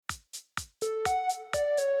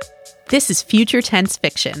This is Future Tense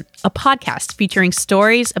Fiction, a podcast featuring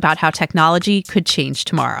stories about how technology could change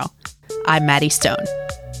tomorrow. I'm Maddie Stone.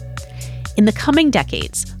 In the coming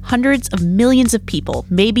decades, hundreds of millions of people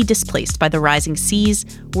may be displaced by the rising seas,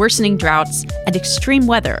 worsening droughts, and extreme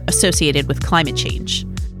weather associated with climate change.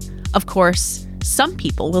 Of course, some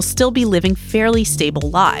people will still be living fairly stable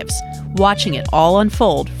lives, watching it all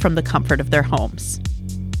unfold from the comfort of their homes.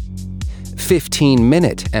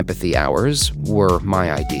 15-minute empathy hours were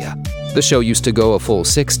my idea. The show used to go a full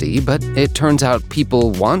 60, but it turns out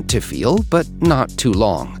people want to feel, but not too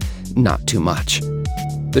long, not too much.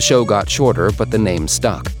 The show got shorter, but the name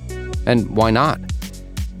stuck. And why not?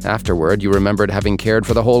 Afterward, you remembered having cared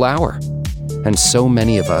for the whole hour. And so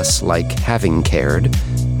many of us like having cared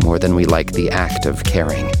more than we like the act of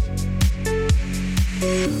caring.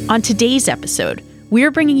 On today's episode,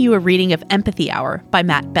 we're bringing you a reading of Empathy Hour by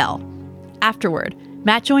Matt Bell. Afterward,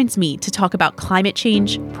 Matt joins me to talk about climate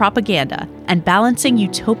change, propaganda, and balancing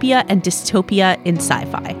utopia and dystopia in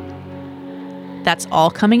sci-fi. That's all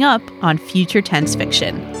coming up on Future Tense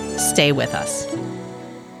Fiction. Stay with us.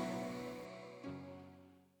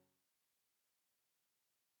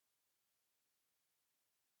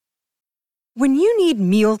 When you need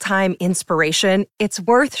mealtime inspiration, it's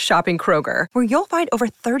worth shopping Kroger, where you'll find over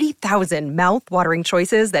 30,000 mouth-watering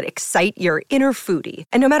choices that excite your inner foodie.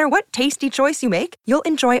 And no matter what tasty choice you make, you'll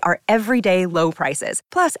enjoy our everyday low prices,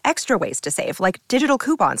 plus extra ways to save, like digital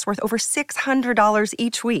coupons worth over $600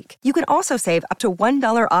 each week. You can also save up to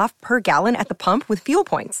 $1 off per gallon at the pump with fuel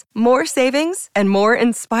points. More savings and more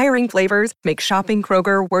inspiring flavors make shopping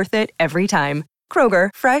Kroger worth it every time. Kroger,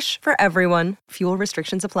 fresh for everyone. Fuel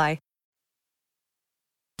restrictions apply.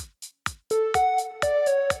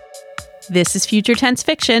 This is Future Tense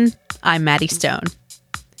Fiction. I'm Maddie Stone.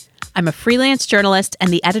 I'm a freelance journalist and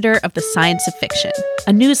the editor of The Science of Fiction,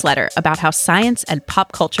 a newsletter about how science and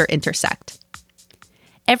pop culture intersect.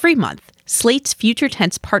 Every month, Slate's Future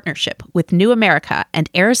Tense partnership with New America and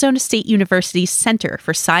Arizona State University's Center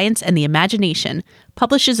for Science and the Imagination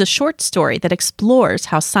publishes a short story that explores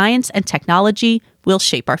how science and technology will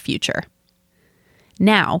shape our future.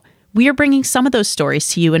 Now, we are bringing some of those stories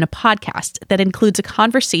to you in a podcast that includes a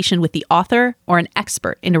conversation with the author or an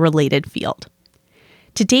expert in a related field.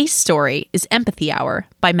 Today's story is Empathy Hour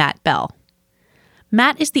by Matt Bell.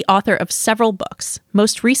 Matt is the author of several books,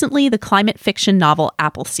 most recently the climate fiction novel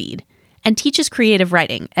Appleseed, and teaches creative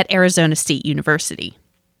writing at Arizona State University.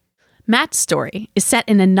 Matt's story is set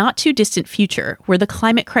in a not-too-distant future where the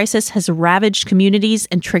climate crisis has ravaged communities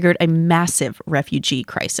and triggered a massive refugee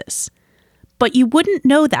crisis. But you wouldn't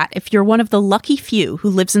know that if you're one of the lucky few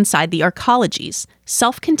who lives inside the arcologies,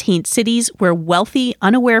 self-contained cities where wealthy,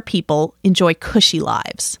 unaware people enjoy cushy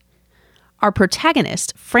lives. Our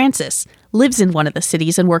protagonist, Francis, lives in one of the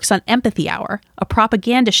cities and works on Empathy Hour, a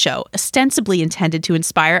propaganda show ostensibly intended to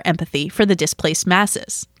inspire empathy for the displaced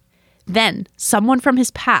masses. Then, someone from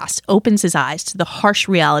his past opens his eyes to the harsh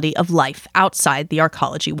reality of life outside the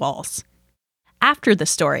arcology walls. After the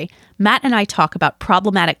story, Matt and I talk about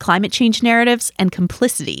problematic climate change narratives and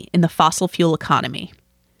complicity in the fossil fuel economy.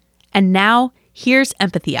 And now, here's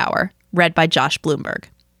Empathy Hour, read by Josh Bloomberg.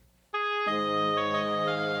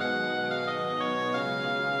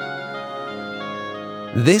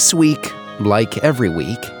 This week, like every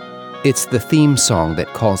week, it's the theme song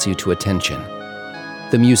that calls you to attention.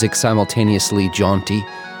 The music simultaneously jaunty,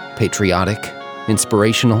 patriotic,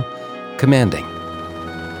 inspirational, commanding.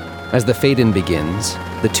 As the fade-in begins,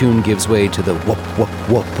 the tune gives way to the whoop, whoop,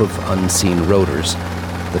 whoop of unseen rotors,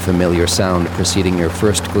 the familiar sound preceding your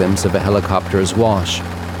first glimpse of a helicopter's wash,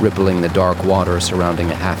 rippling the dark water surrounding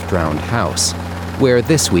a half-drowned house, where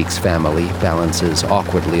this week's family balances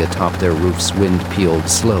awkwardly atop their roof's wind-peeled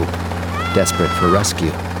slope, desperate for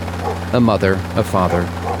rescue. A mother, a father,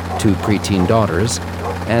 2 preteen daughters,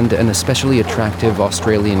 and an especially attractive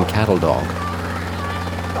Australian cattle dog.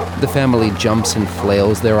 The family jumps and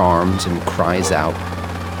flails their arms and cries out.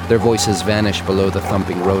 Their voices vanish below the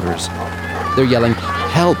thumping rotors. They're yelling,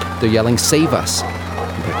 "Help!" They're yelling, "Save us!"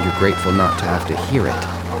 But you're grateful not to have to hear it.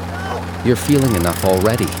 You're feeling enough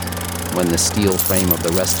already when the steel frame of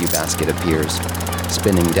the rescue basket appears,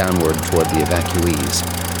 spinning downward toward the evacuees.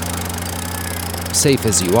 Safe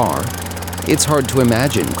as you are, it's hard to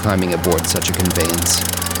imagine climbing aboard such a conveyance.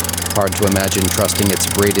 Hard to imagine trusting its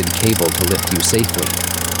braided cable to lift you safely.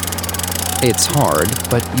 It's hard,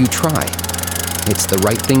 but you try. It's the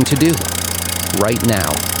right thing to do. Right now,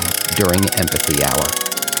 during Empathy Hour.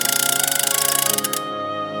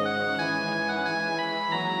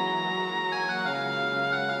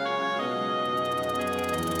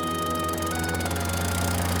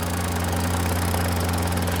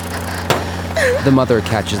 The mother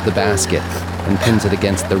catches the basket and pins it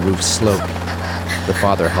against the roof's slope. The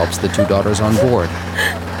father helps the two daughters on board.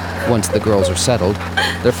 Once the girls are settled,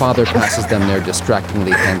 their father passes them their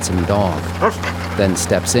distractingly handsome dog, then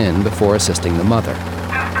steps in before assisting the mother.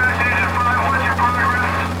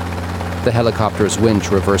 The helicopter's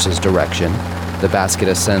winch reverses direction. The basket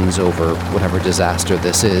ascends over whatever disaster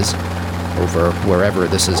this is, over wherever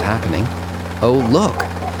this is happening. Oh, look!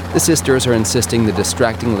 The sisters are insisting the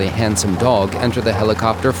distractingly handsome dog enter the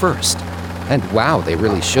helicopter first. And wow, they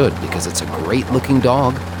really should, because it's a great-looking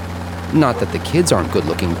dog. Not that the kids aren't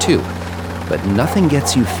good-looking too, but nothing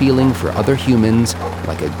gets you feeling for other humans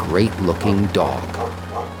like a great-looking dog.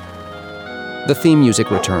 The theme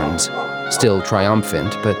music returns, still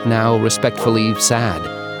triumphant, but now respectfully sad.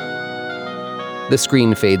 The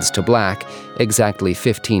screen fades to black exactly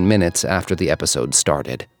 15 minutes after the episode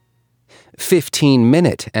started.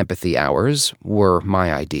 15-minute empathy hours were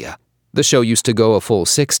my idea. The show used to go a full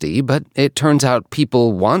 60, but it turns out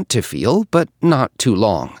people want to feel, but not too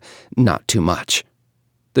long, not too much.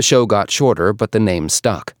 The show got shorter, but the name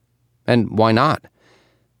stuck. And why not?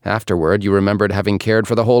 Afterward, you remembered having cared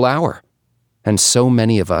for the whole hour. And so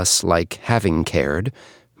many of us like having cared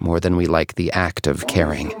more than we like the act of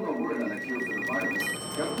caring.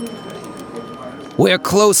 "We're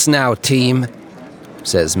close now, team,"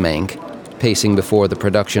 says Mank, pacing before the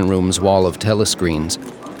production room's wall of telescreens.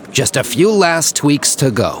 "Just a few last tweaks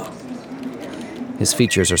to go." His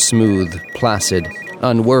features are smooth, placid,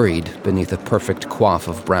 unworried beneath a perfect coif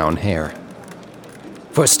of brown hair.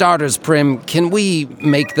 "For starters, Prim, can we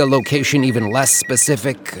make the location even less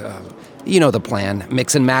specific? You know the plan.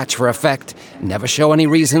 Mix and match for effect. Never show any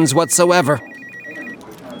reasons whatsoever."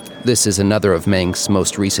 This is another of Mank's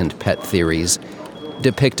most recent pet theories.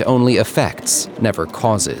 Depict only effects, never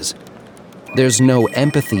causes. There's no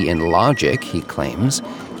empathy in logic, he claims,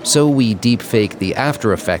 so we deepfake the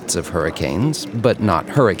after effects of hurricanes, but not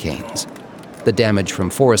hurricanes. The damage from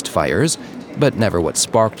forest fires, but never what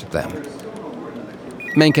sparked them.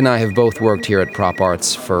 Mank and I have both worked here at Prop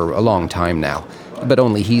Arts for a long time now, but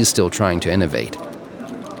only he's still trying to innovate.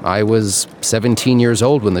 I was 17 years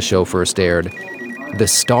old when the show first aired, the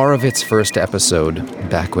star of its first episode,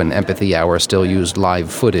 back when Empathy Hour still used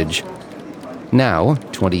live footage. Now,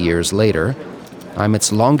 20 years later, I'm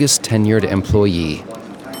its longest tenured employee,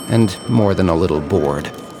 and more than a little bored.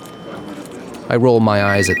 I roll my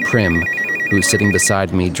eyes at Prim, who's sitting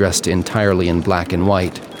beside me dressed entirely in black and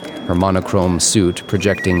white, her monochrome suit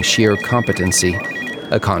projecting sheer competency,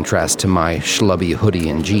 a contrast to my schlubby hoodie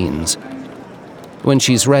and jeans. When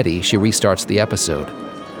she's ready, she restarts the episode.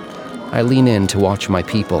 I lean in to watch my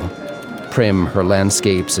people, Prim her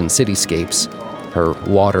landscapes and cityscapes, her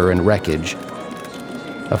water and wreckage.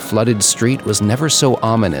 A flooded street was never so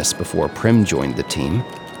ominous before Prim joined the team.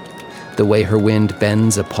 The way her wind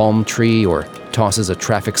bends a palm tree or tosses a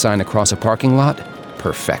traffic sign across a parking lot,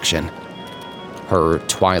 perfection. Her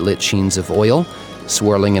twilit sheens of oil,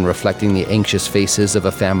 swirling and reflecting the anxious faces of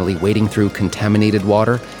a family wading through contaminated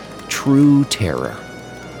water, true terror.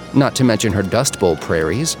 Not to mention her Dust Bowl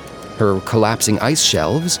prairies, her collapsing ice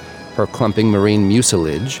shelves, her clumping marine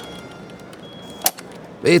mucilage.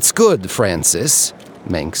 "It's good, Francis,"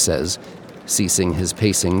 Mank says, ceasing his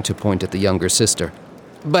pacing to point at the younger sister.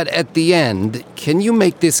 "But at the end, can you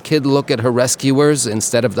make this kid look at her rescuers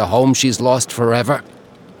instead of the home she's lost forever?"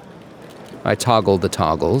 I toggle the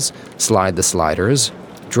toggles, slide the sliders,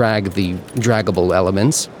 drag the draggable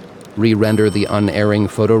elements, re-render the unerring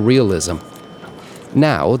photorealism.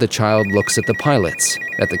 Now the child looks at the pilots,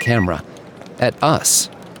 at the camera, at us,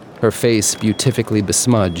 her face beatifically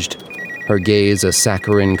besmudged, her gaze a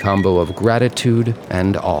saccharine combo of gratitude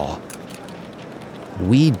and awe.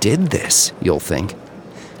 We did this, you'll think.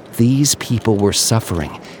 These people were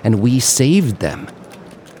suffering, and we saved them.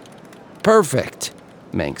 "Perfect,"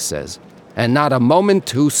 Mank says, "and not a moment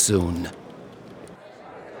too soon."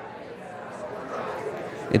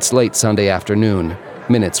 It's late Sunday afternoon,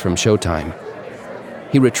 minutes from showtime.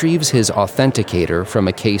 He retrieves his authenticator from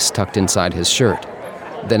a case tucked inside his shirt,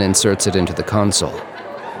 then inserts it into the console.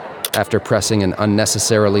 After pressing an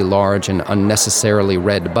unnecessarily large and unnecessarily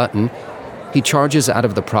red button, he charges out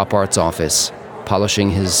of the Prop Arts office, polishing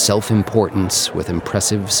his self-importance with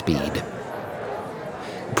impressive speed.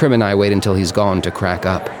 Prim and I wait until he's gone to crack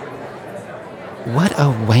up. "What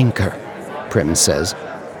a wanker," Prim says.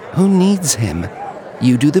 "Who needs him?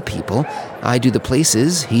 You do the people, I do the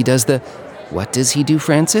places, he does the..." "What does he do,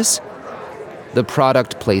 Francis?" "The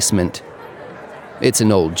product placement." It's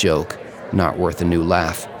an old joke, not worth a new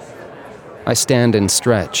laugh. I stand and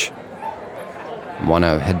stretch.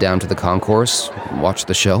 "Wanna head down to the concourse, watch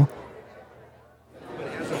the show?"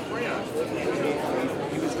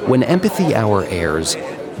 When Empathy Hour airs,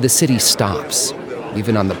 the city stops,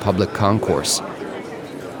 even on the public concourse.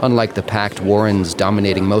 Unlike the packed warrens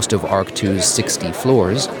dominating most of Arc 2's 60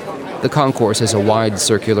 floors, the concourse is a wide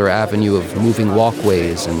circular avenue of moving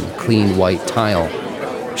walkways and clean white tile,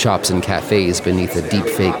 shops and cafes beneath a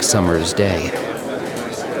deep-fake summer's day.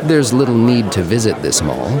 There's little need to visit this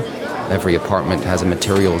mall. Every apartment has a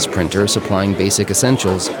materials printer supplying basic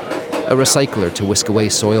essentials, a recycler to whisk away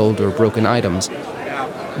soiled or broken items.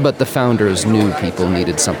 But the founders knew people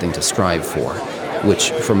needed something to strive for,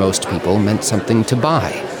 which for most people meant something to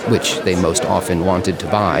buy, which they most often wanted to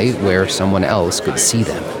buy where someone else could see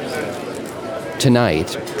them.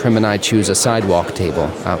 Tonight, Prim and I choose a sidewalk table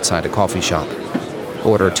outside a coffee shop,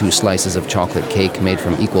 order 2 slices of chocolate cake made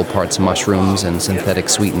from equal parts mushrooms and synthetic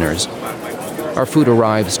sweeteners. Our food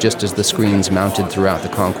arrives just as the screens mounted throughout the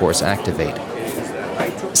concourse activate.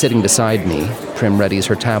 Sitting beside me, Prim readies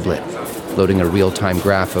her tablet, loading a real-time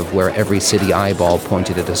graph of where every city eyeball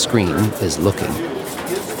pointed at a screen is looking.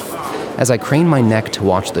 As I crane my neck to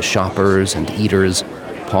watch the shoppers and eaters,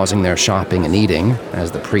 pausing their shopping and eating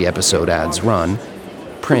as the pre-episode ads run,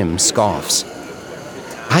 Prim scoffs.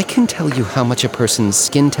 I can tell you how much a person's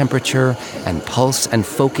skin temperature and pulse and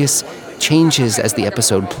focus changes as the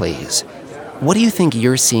episode plays. What do you think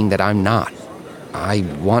you're seeing that I'm not? I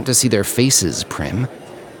want to see their faces, Prim.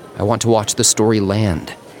 I want to watch the story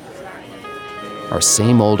land. Our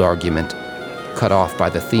same old argument, cut off by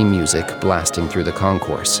the theme music blasting through the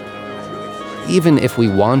concourse. Even if we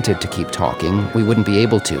wanted to keep talking, we wouldn't be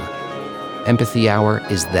able to. Empathy Hour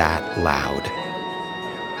is that loud.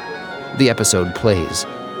 The episode plays.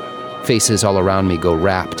 Faces all around me go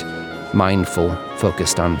rapt, mindful,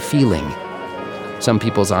 focused on feeling. Some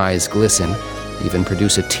people's eyes glisten, even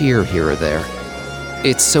produce a tear here or there.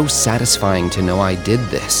 It's so satisfying to know I did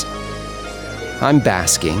this. I'm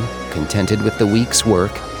basking, contented with the week's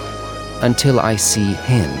work, until I see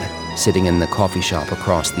him sitting in the coffee shop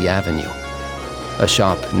across the avenue. A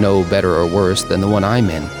shop no better or worse than the one I'm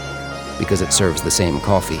in, because it serves the same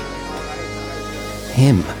coffee.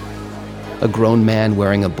 Him. A grown man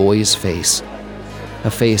wearing a boy's face.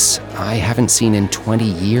 A face I haven't seen in 20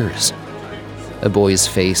 years. A boy's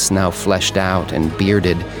face now fleshed out and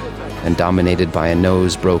bearded, and dominated by a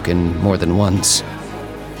nose broken more than once.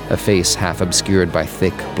 A face half obscured by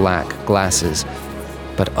thick black glasses,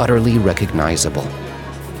 but utterly recognizable.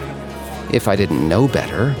 If I didn't know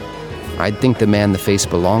better, I'd think the man the face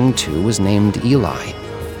belonged to was named Eli.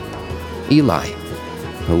 Eli,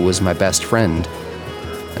 who was my best friend,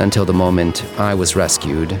 until the moment I was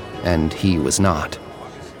rescued and he was not.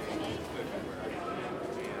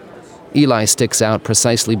 Eli sticks out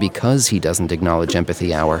precisely because he doesn't acknowledge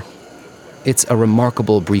Empathy Hour. It's a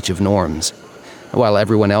remarkable breach of norms. While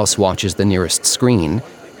everyone else watches the nearest screen,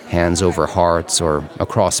 hands over hearts or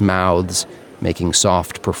across mouths, making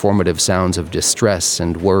soft performative sounds of distress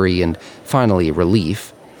and worry and finally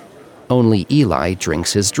relief, only Eli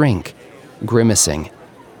drinks his drink, grimacing,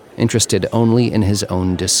 interested only in his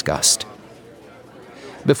own disgust.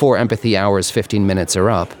 Before Empathy Hour's 15 minutes are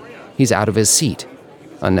up, he's out of his seat,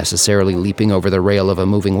 unnecessarily leaping over the rail of a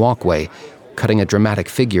moving walkway, cutting a dramatic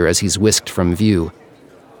figure as he's whisked from view.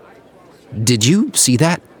 "Did you see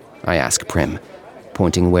that?" I ask Prim,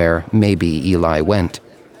 pointing where maybe Eli went.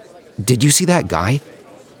 "Did you see that guy?"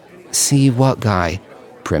 "See what guy?"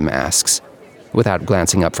 Prim asks, without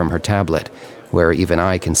glancing up from her tablet, where even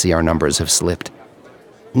I can see our numbers have slipped.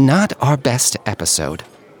 "Not our best episode.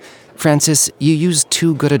 Francis, you used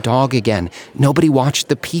too good a dog again. Nobody watched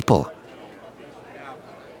the people."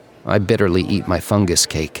 I bitterly eat my fungus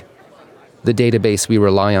cake. The database we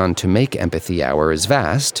rely on to make Empathy Hour is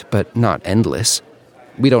vast, but not endless.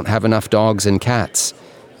 We don't have enough dogs and cats,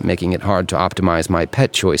 making it hard to optimize my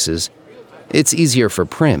pet choices. It's easier for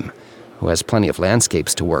Prim, who has plenty of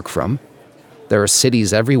landscapes to work from. There are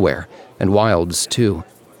cities everywhere, and wilds too.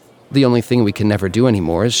 The only thing we can never do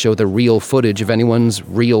anymore is show the real footage of anyone's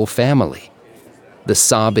real family. The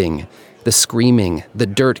sobbing, the screaming, the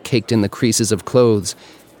dirt caked in the creases of clothes.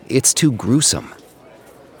 It's too gruesome.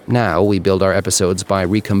 Now we build our episodes by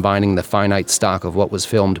recombining the finite stock of what was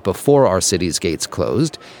filmed before our city's gates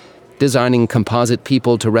closed, designing composite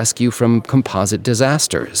people to rescue from composite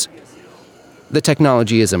disasters. The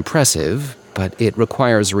technology is impressive, but it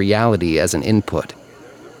requires reality as an input.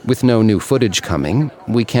 With no new footage coming,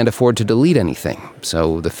 we can't afford to delete anything,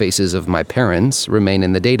 so the faces of my parents remain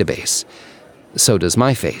in the database. So does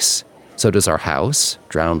my face. So does our house,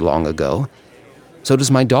 drowned long ago. So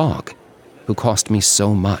does my dog, who cost me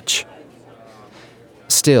so much.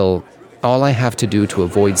 Still, all I have to do to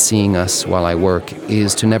avoid seeing us while I work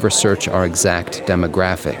is to never search our exact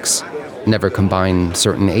demographics. never combine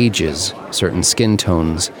certain ages, certain skin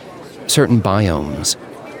tones, certain biomes.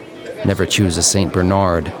 Never choose a St.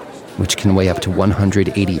 Bernard, which can weigh up to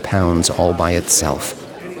 180 pounds all by itself.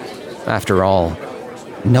 After all,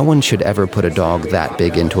 no one should ever put a dog that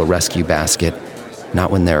big into a rescue basket,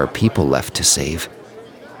 not when there are people left to save.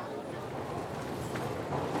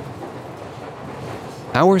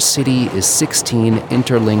 Our city is 16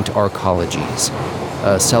 interlinked arcologies,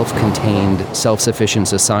 a self-contained, self-sufficient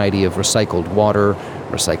society of recycled water,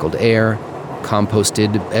 recycled air,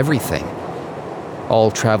 composted everything.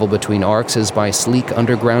 All travel between arcs as by sleek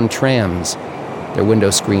underground trams, their window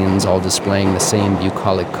screens all displaying the same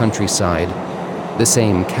bucolic countryside, the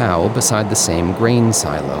same cow beside the same grain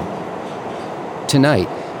silo. Tonight,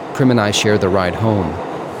 Prim and I share the ride home,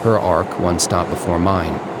 her arc one stop before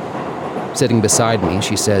mine. Sitting beside me,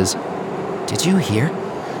 she says, "Did you hear?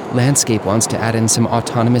 Landscape wants to add in some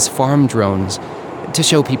autonomous farm drones to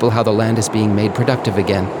show people how the land is being made productive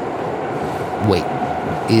again." Wait,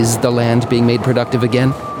 is the land being made productive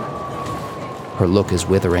again? Her look is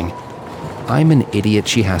withering. I'm an idiot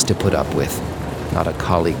she has to put up with, not a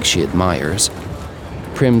colleague she admires.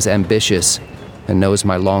 Prim's ambitious and knows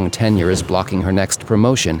my long tenure is blocking her next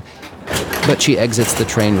promotion, but she exits the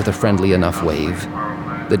train with a friendly enough wave.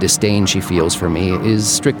 The disdain she feels for me is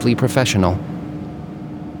strictly professional.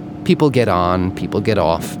 People get on, people get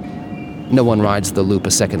off. No one rides the loop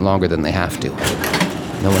a second longer than they have to.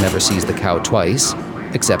 No one ever sees the cow twice,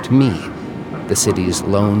 except me, the city's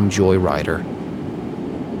lone joyrider.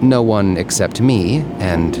 No one except me,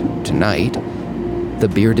 and, tonight, the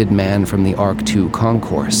bearded man from the Arc 2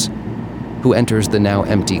 concourse, who enters the now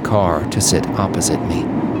empty car to sit opposite me.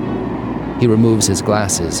 He removes his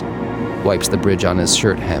glasses, wipes the bridge on his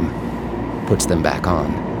shirt hem, puts them back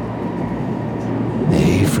on.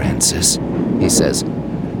 "Hey, Francis," he says.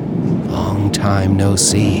 "Long time no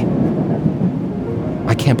see."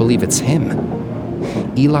 I can't believe it's him.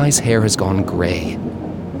 Eli's hair has gone gray,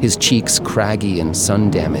 his cheeks craggy and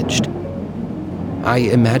sun-damaged. I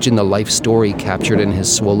imagine the life story captured in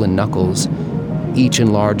his swollen knuckles, each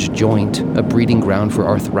enlarged joint a breeding ground for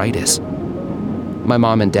arthritis. My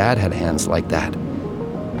mom and dad had hands like that.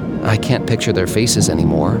 I can't picture their faces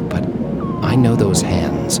anymore, but I know those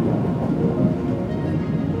hands.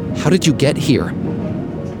 "How did you get here?"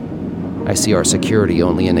 I see our security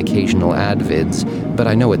only in occasional ad vids, but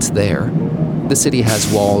I know it's there. The city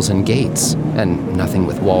has walls and gates, and nothing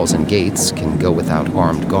with walls and gates can go without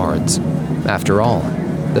armed guards. After all,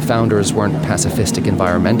 the founders weren't pacifistic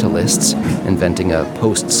environmentalists inventing a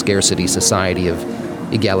post-scarcity society of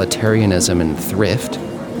egalitarianism and thrift,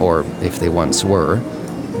 or if they once were,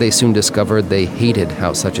 they soon discovered they hated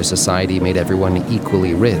how such a society made everyone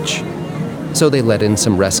equally rich. So they let in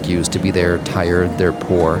some rescues to be their tired, their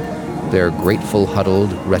poor, their grateful,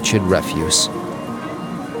 huddled, wretched refuse.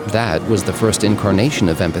 That was the first incarnation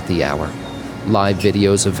of Empathy Hour. Live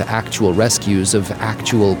videos of actual rescues of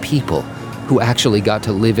actual people who actually got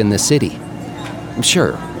to live in the city.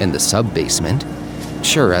 Sure, in the sub-basement.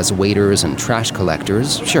 Sure, as waiters and trash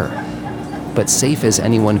collectors, sure. But safe as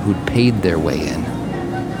anyone who'd paid their way in.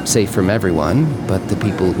 Safe from everyone but the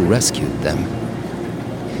people who rescued them.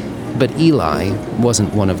 But Eli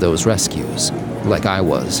wasn't one of those rescues, like I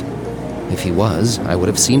was. If he was, I would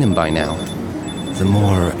have seen him by now. "The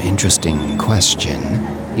more interesting question,"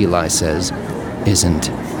 Eli says, "isn't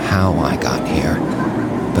how I got here,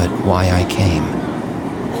 but why I came.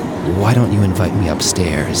 Why don't you invite me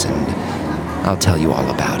upstairs and I'll tell you all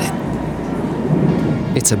about it."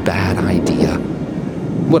 It's a bad idea.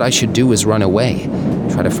 What I should do is run away,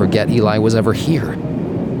 try to forget Eli was ever here.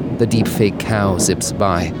 The deep-fake cow zips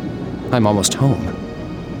by. I'm almost home.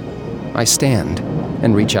 I stand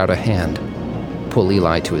and reach out a hand, pull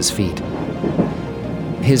Eli to his feet.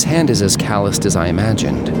 His hand is as calloused as I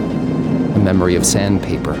imagined. A memory of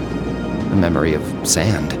sandpaper, a memory of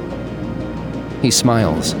sand. He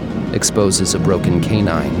smiles, exposes a broken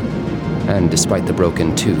canine, and despite the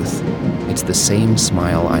broken tooth, it's the same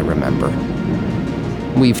smile I remember.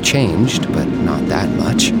 We've changed, but not that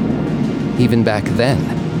much. Even back then,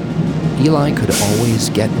 Eli could always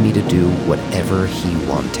get me to do whatever he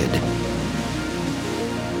wanted.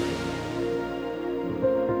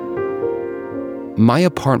 My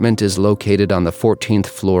apartment is located on the 14th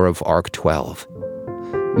floor of Arc 12.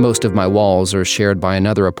 Most of my walls are shared by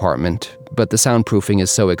another apartment, but the soundproofing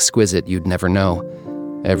is so exquisite you'd never know.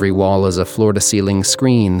 Every wall is a floor-to-ceiling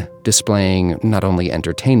screen, displaying not only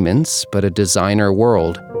entertainments, but a designer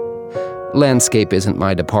world. Landscape isn't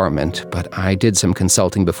my department, but I did some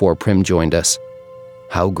consulting before Prim joined us.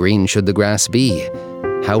 How green should the grass be?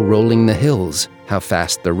 How rolling the hills? How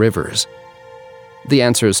fast the rivers? The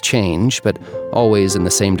answers change, but always in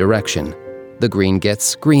the same direction. The green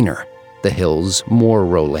gets greener, the hills more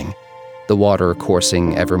rolling, the water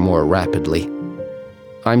coursing ever more rapidly.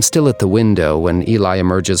 I'm still at the window when Eli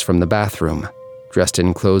emerges from the bathroom, dressed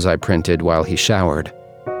in clothes I printed while he showered.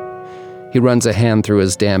 He runs a hand through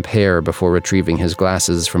his damp hair before retrieving his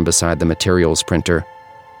glasses from beside the materials printer.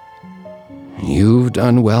 "You've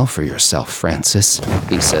done well for yourself, Francis,"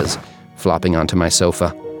 he says, flopping onto my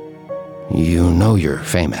sofa. "You know you're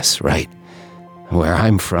famous, right? Where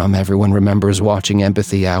I'm from, everyone remembers watching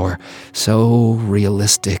Empathy Hour. So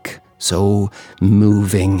realistic, so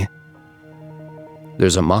moving."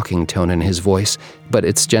 There's a mocking tone in his voice, but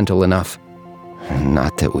it's gentle enough.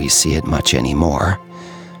 "Not that we see it much anymore.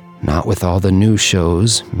 Not with all the new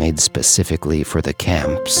shows made specifically for the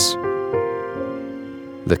camps."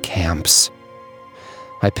 The camps.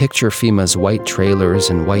 I picture FEMA's white trailers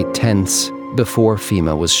and white tents before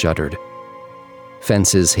FEMA was shuttered.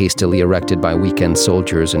 Fences hastily erected by weekend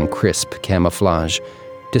soldiers in crisp camouflage,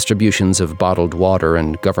 distributions of bottled water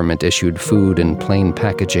and government-issued food in plain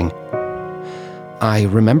packaging. I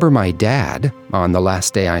remember my dad, on the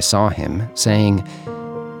last day I saw him, saying,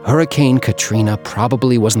 "Hurricane Katrina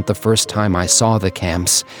probably wasn't the first time I saw the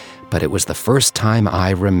camps, but it was the first time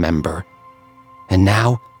I remember. And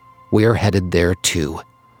now, we're headed there too."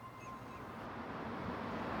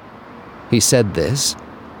 He said this,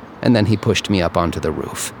 and then he pushed me up onto the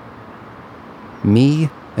roof. Me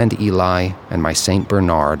and Eli and my St.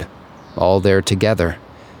 Bernard, all there together,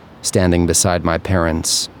 standing beside my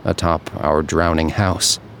parents atop our drowning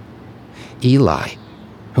house. Eli,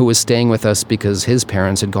 who was staying with us because his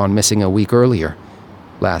parents had gone missing a week earlier,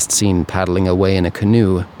 last seen paddling away in a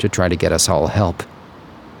canoe to try to get us all help.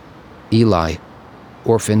 Eli,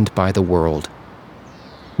 orphaned by the world.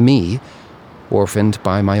 Me, orphaned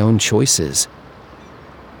by my own choices.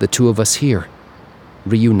 The two of us here,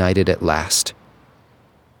 reunited at last.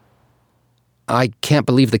 "I can't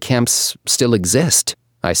believe the camps still exist,"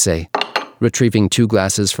 I say, retrieving 2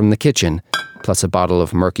 glasses from the kitchen, plus a bottle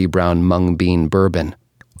of murky brown mung bean bourbon.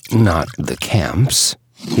 "Not the camps,"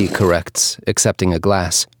 he corrects, accepting a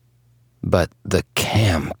glass. "But the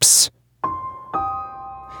camps."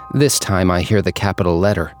 This time I hear the capital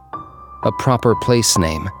letter. A proper place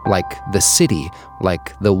name, like the city,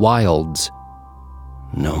 like the wilds.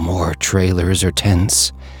 No more trailers or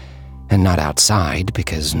tents. And not outside,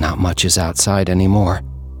 because not much is outside anymore.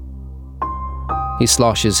 He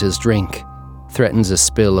sloshes his drink, threatens a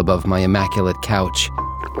spill above my immaculate couch.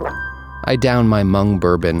 I down my mung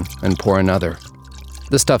bourbon and pour another.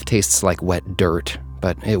 The stuff tastes like wet dirt,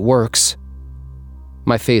 but it works.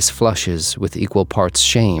 My face flushes with equal parts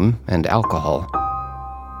shame and alcohol.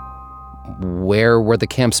 "Where were the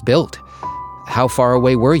camps built? How far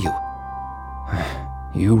away were you?"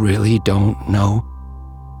 "You really don't know?"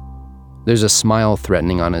 There's a smile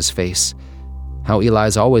threatening on his face, how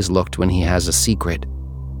Eli's always looked when he has a secret.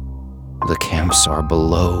 "The camps are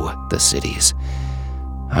below the cities.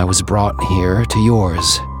 I was brought here to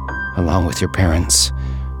yours, along with your parents,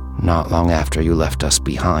 not long after you left us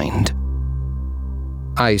behind."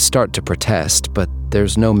 I start to protest, but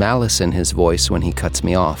there's no malice in his voice when he cuts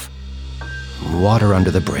me off. "Water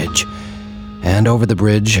under the bridge, and over the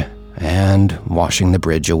bridge, and washing the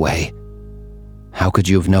bridge away. How could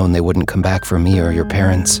you have known they wouldn't come back for me or your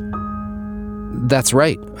parents?" "That's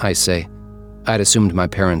right," I say. I'd assumed my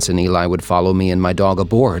parents and Eli would follow me and my dog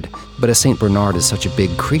aboard, but a St. Bernard is such a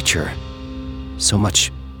big creature. So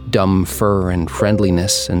much dumb fur and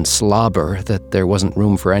friendliness and slobber that there wasn't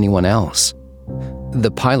room for anyone else.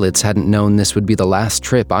 The pilots hadn't known this would be the last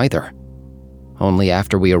trip either. Only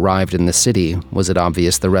after we arrived in the city was it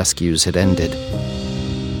obvious the rescues had ended.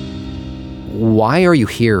 "Why are you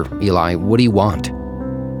here, Eli? What do you want?"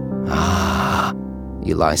 "Ah,"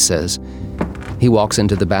 Eli says. He walks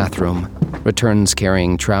into the bathroom, returns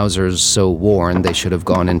carrying trousers so worn they should have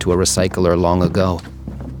gone into a recycler long ago.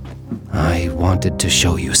 "I wanted to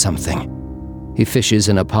show you something." He fishes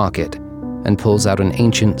in a pocket and pulls out an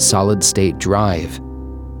ancient solid-state drive.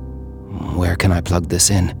 "Where can I plug this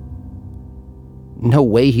in?" No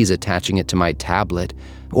way he's attaching it to my tablet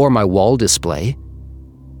or my wall display.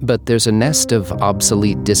 But there's a nest of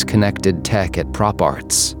obsolete disconnected tech at Prop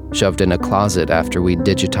Arts, shoved in a closet after we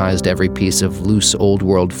digitized every piece of loose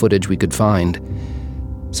old-world footage we could find.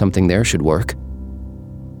 Something there should work.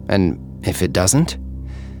 And if it doesn't,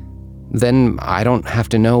 then I don't have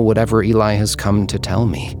to know whatever Eli has come to tell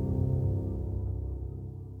me.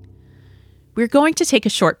 We're going to take a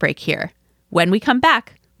short break here. When we come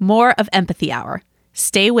back, more of Empathy Hour.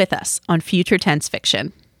 Stay with us on Future Tense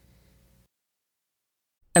Fiction.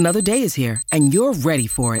 Another day is here, and you're ready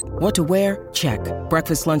for it. What to wear? Check.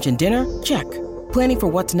 Breakfast, lunch, and dinner? Check. Planning for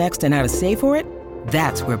what's next and how to save for it?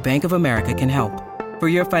 That's where Bank of America can help. For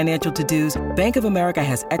your financial to-dos, Bank of America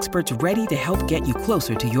has experts ready to help get you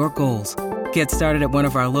closer to your goals. Get started at one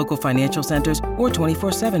of our local financial centers or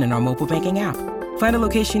 24/7 in our mobile banking app. Find a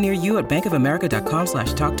location near you at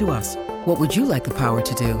bankofamerica.com/talktous. What would you like the power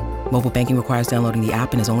to do? Mobile banking requires downloading the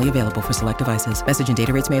app and is only available for select devices. Message and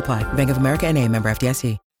data rates may apply. Bank of America NA, member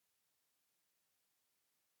FDIC.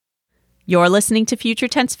 You're listening to Future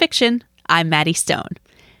Tense Fiction. I'm Maddie Stone.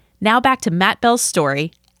 Now back to Matt Bell's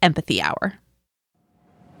story, Empathy Hour.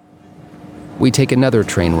 We take another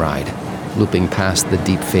train ride, looping past the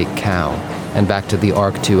deepfake cow and back to the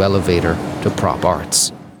Arc 2 elevator to Prop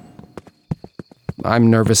Arts.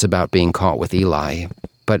 I'm nervous about being caught with Eli,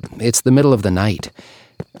 but it's the middle of the night.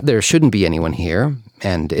 There shouldn't be anyone here,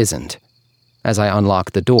 and isn't. As I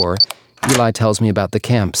unlock the door, Eli tells me about the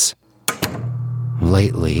camps.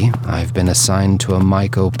 Lately, I've been assigned to a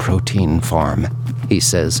mycoprotein farm, he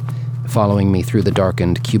says, following me through the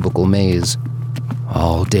darkened cubicle maze.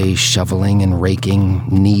 All day shoveling and raking,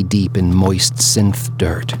 knee-deep in moist synth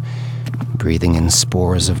dirt, breathing in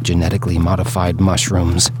spores of genetically modified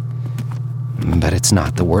mushrooms. But it's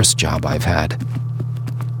not the worst job I've had.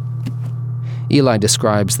 Eli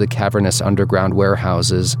describes the cavernous underground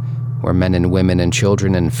warehouses where men and women and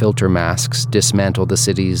children in filter masks dismantle the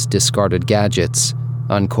city's discarded gadgets,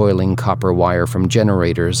 uncoiling copper wire from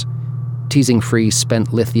generators, teasing free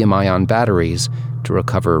spent lithium-ion batteries to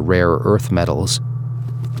recover rare earth metals.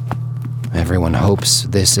 Everyone hopes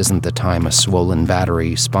this isn't the time a swollen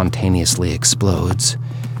battery spontaneously explodes,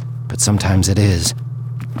 but sometimes it is.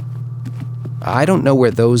 I don't know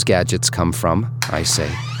where those gadgets come from, I say,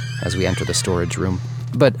 as we enter the storage room,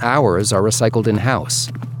 but ours are recycled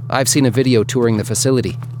in-house. I've seen a video touring the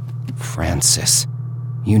facility. Francis,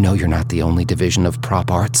 you know you're not the only division of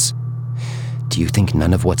Prop Arts. Do you think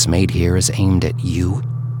none of what's made here is aimed at you?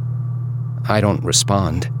 I don't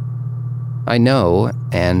respond. I know,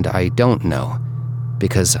 and I don't know,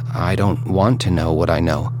 because I don't want to know what I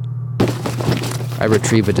know. I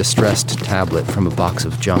retrieve a distressed tablet from a box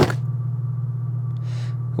of junk.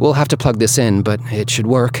 We'll have to plug this in, but it should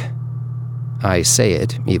work. I say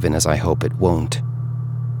it, even as I hope it won't.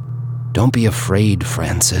 Don't be afraid,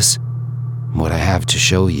 Francis. What I have to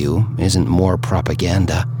show you isn't more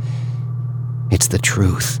propaganda. It's the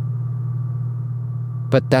truth.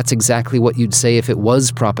 But that's exactly what you'd say if it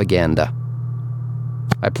was propaganda.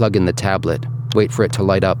 I plug in the tablet, wait for it to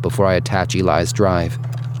light up before I attach Eli's drive.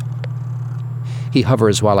 He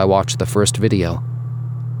hovers while I watch the first video.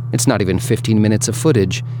 It's not even 15 minutes of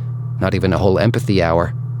footage, not even a whole empathy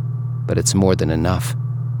hour, but it's more than enough.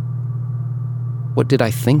 What did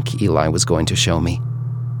I think Eli was going to show me?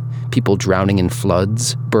 People drowning in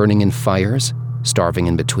floods, burning in fires, starving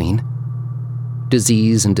in between.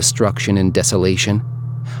 Disease and destruction and desolation.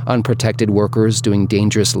 Unprotected workers doing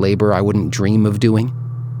dangerous labor I wouldn't dream of doing.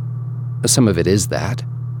 Some of it is that.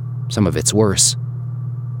 Some of it's worse.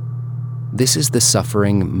 This is the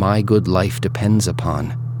suffering my good life depends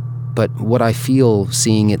upon. But what I feel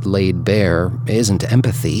seeing it laid bare isn't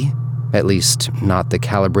empathy, at least not the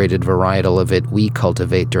calibrated varietal of it we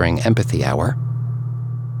cultivate during Empathy Hour.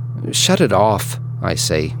 Shut it off, I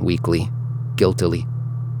say weakly, guiltily.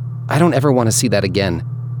 I don't ever want to see that again.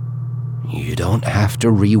 You don't have to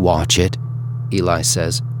rewatch it, Eli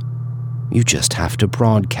says. You just have to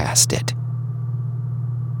broadcast it.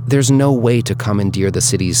 There's no way to commandeer the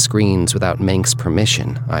city's screens without Mank's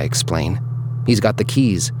permission, I explain. He's got the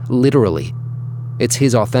keys, literally. It's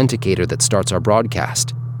his authenticator that starts our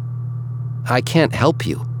broadcast. I can't help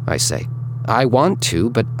you, I say. I want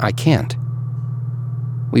to, but I can't.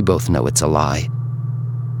 We both know it's a lie.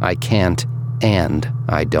 I can't, and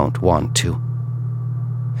I don't want to.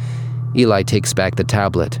 Eli takes back the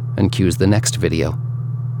tablet and cues the next video.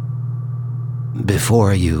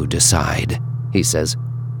 Before you decide, he says,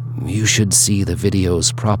 you should see the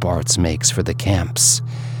videos Prop Arts makes for the camps.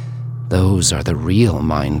 Those are the real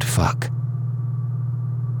mindfuck.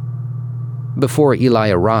 Before Eli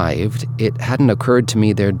arrived, it hadn't occurred to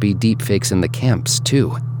me there'd be deepfakes in the camps,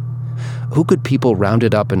 too. Who could people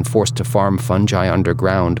rounded up and forced to farm fungi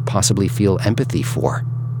underground possibly feel empathy for?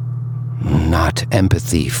 Not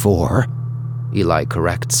empathy for, Eli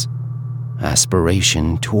corrects.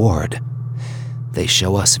 Aspiration toward. They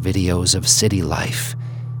show us videos of city life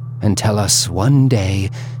and tell us one day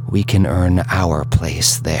we can earn our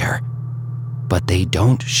place there. But they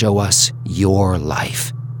don't show us your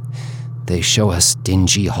life. They show us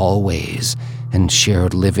dingy hallways and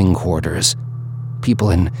shared living quarters,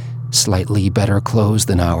 people in Slightly better clothes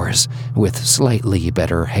than ours, with slightly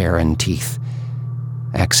better hair and teeth.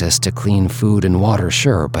 Access to clean food and water,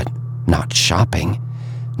 sure, but not shopping,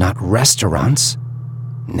 not restaurants,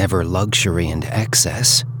 never luxury and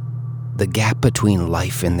excess. The gap between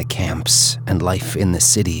life in the camps and life in the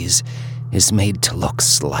cities is made to look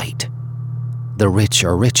slight. The rich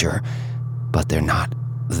are richer, but they're not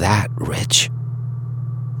that rich.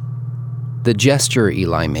 The gesture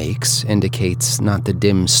Eli makes indicates not the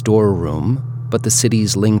dim storeroom, but the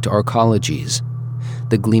city's linked arcologies,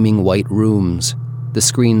 the gleaming white rooms, the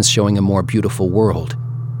screens showing a more beautiful world,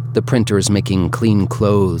 the printers making clean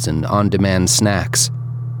clothes and on-demand snacks.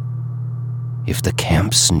 If the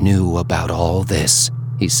camps knew about all this,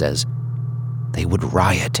 he says, they would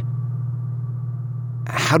riot.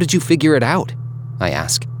 How did you figure it out? I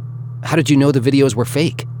ask. How did you know the videos were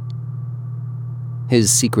fake? His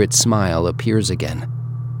secret smile appears again.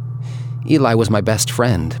 Eli was my best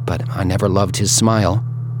friend, but I never loved his smile.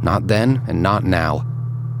 Not then and not now.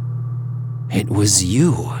 It was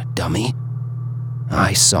you, dummy.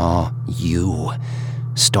 I saw you,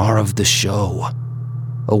 star of the show.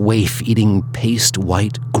 A waif eating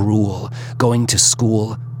paste-white gruel, going to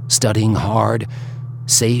school, studying hard,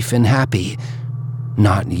 safe and happy.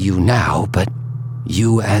 Not you now, but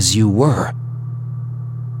you as you were.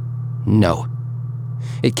 No.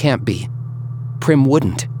 It can't be. Prim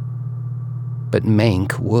wouldn't. But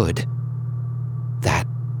Mank would. That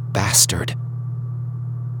bastard.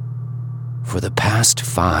 For the past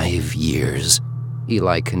 5 years,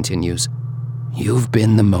 Eli continues, you've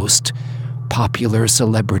been the most popular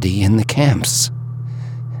celebrity in the camps.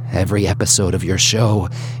 Every episode of your show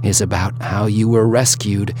is about how you were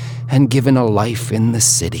rescued and given a life in the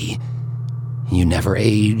city. You never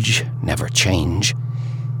age, never change.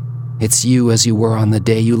 It's you as you were on the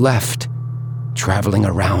day you left, traveling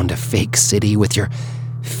around a fake city with your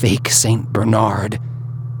fake St. Bernard,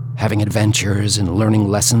 having adventures and learning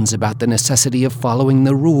lessons about the necessity of following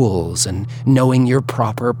the rules and knowing your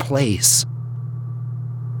proper place.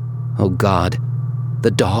 Oh God, the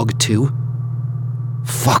dog too?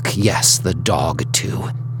 Fuck yes, the dog too.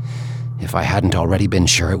 If I hadn't already been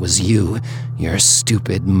sure it was you, your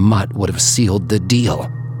stupid mutt would have sealed the deal.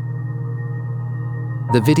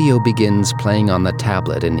 The video begins playing on the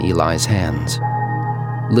tablet in Eli's hands.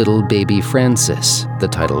 Little Baby Francis, the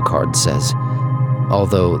title card says,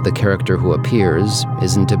 although the character who appears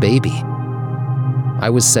isn't a baby. I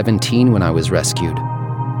was 17 when I was rescued,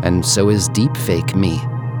 and so is Deepfake me,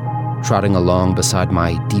 trotting along beside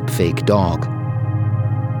my Deepfake dog.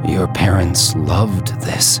 Your parents loved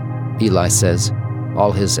this, Eli says.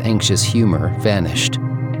 All his anxious humor vanished.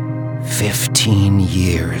 15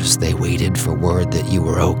 years they waited for word that you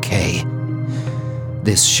were okay.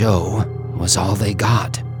 This show was all they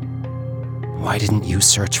got. Why didn't you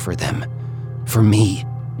search for them? For me?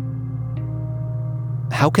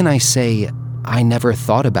 How can I say I never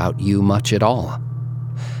thought about you much at all?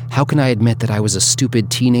 How can I admit that I was a stupid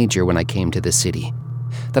teenager when I came to the city?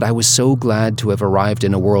 That I was so glad to have arrived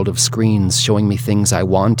in a world of screens showing me things I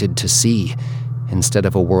wanted to see, instead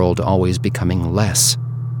of a world always becoming less?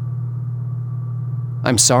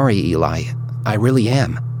 I'm sorry, Eli. I really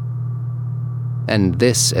am. And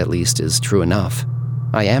this, at least, is true enough.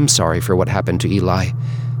 I am sorry for what happened to Eli,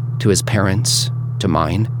 to his parents, to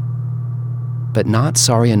mine. But not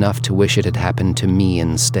sorry enough to wish it had happened to me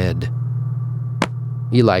instead.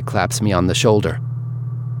 Eli claps me on the shoulder.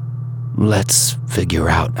 Let's figure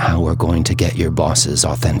out how we're going to get your boss's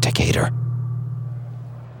authenticator.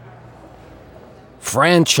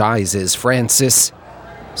 Franchises, Francis,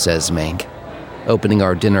 says Mank, opening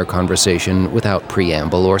our dinner conversation without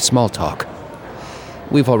preamble or small talk.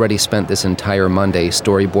 We've already spent this entire Monday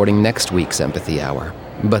storyboarding next week's Empathy Hour,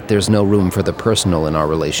 but there's no room for the personal in our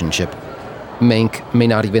relationship. Mank may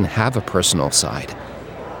not even have a personal side.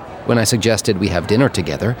 When I suggested we have dinner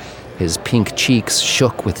together, his pink cheeks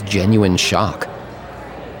shook with genuine shock.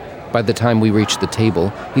 By the time we reach the table,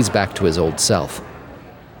 he's back to his old self.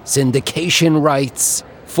 Syndication rights,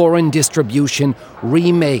 foreign distribution,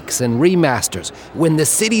 remakes and remasters. When the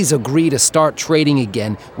cities agree to start trading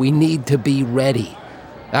again, we need to be ready.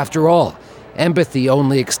 After all, empathy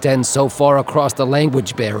only extends so far across the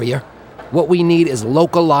language barrier. What we need is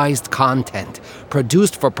localized content,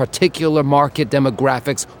 produced for particular market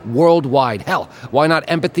demographics worldwide. Hell, why not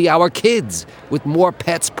Empathy Hour Kids, with more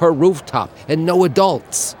pets per rooftop and no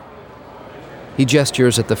adults? He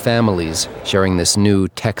gestures at the families sharing this new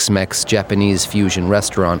Tex-Mex Japanese fusion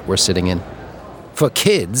restaurant we're sitting in. For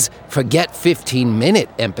kids, forget 15-minute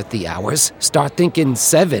empathy hours. Start thinking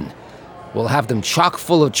 7. We'll have them chock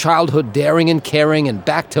full of childhood daring and caring and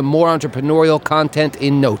back to more entrepreneurial content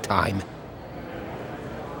in no time.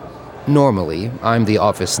 Normally, I'm the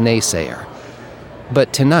office naysayer.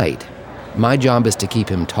 But tonight, my job is to keep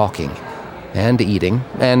him talking, and eating,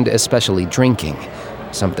 and especially drinking,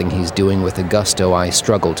 something he's doing with a gusto I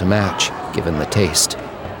struggle to match, given the taste.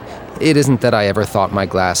 It isn't that I ever thought my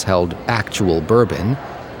glass held actual bourbon,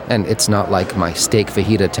 and it's not like my steak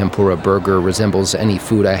fajita tempura burger resembles any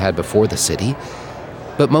food I had before the city.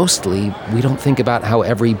 But mostly, we don't think about how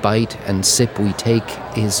every bite and sip we take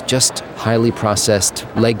is just highly processed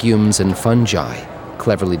legumes and fungi,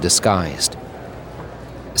 cleverly disguised.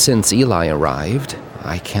 Since Eli arrived,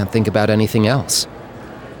 I can't think about anything else.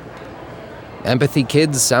 Empathy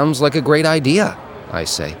Kids sounds like a great idea, I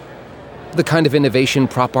say. The kind of innovation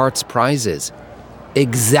Prop Arts prizes.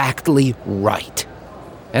 Exactly right.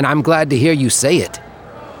 And I'm glad to hear you say it.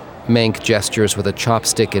 Mank gestures with a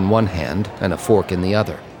chopstick in one hand and a fork in the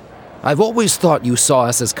other. I've always thought you saw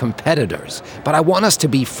us as competitors, but I want us to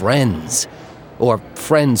be friends. Or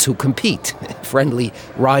friends who compete. Friendly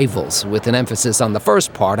rivals, with an emphasis on the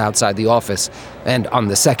first part outside the office and on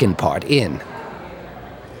the second part in.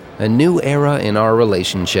 A new era in our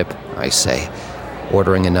relationship, I say,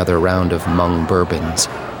 ordering another round of Mung bourbons.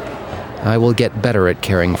 I will get better at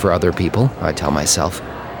caring for other people, I tell myself.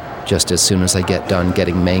 Just as soon as I get done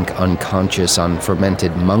getting Mank unconscious on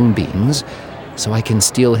fermented mung beans, so I can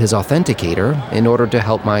steal his authenticator in order to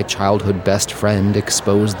help my childhood best friend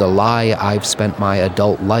expose the lie I've spent my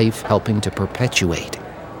adult life helping to perpetuate.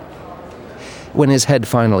 When his head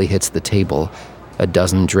finally hits the table, a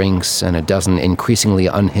dozen drinks and a dozen increasingly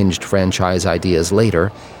unhinged franchise ideas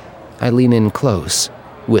later, I lean in close,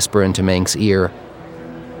 whisper into Mank's ear,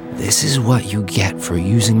 "This is what you get for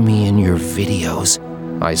using me in your videos,"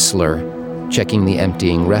 I slur, checking the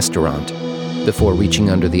emptying restaurant, before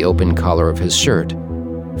reaching under the open collar of his shirt,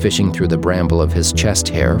 fishing through the bramble of his chest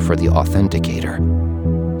hair for the authenticator.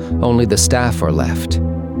 Only the staff are left,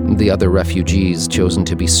 the other refugees chosen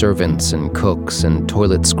to be servants and cooks and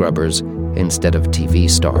toilet scrubbers instead of TV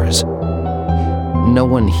stars. No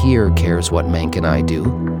one here cares what Mank and I do,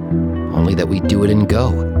 only that we do it and go.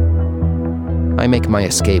 I make my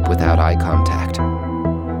escape without eye contact.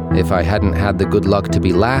 If I hadn't had the good luck to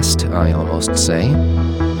be last, I almost say,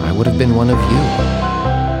 I would have been one of you.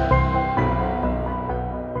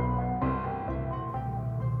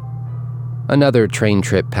 Another train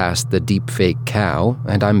trip past the deepfake cow,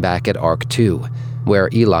 and I'm back at Arc 2, where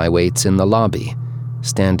Eli waits in the lobby,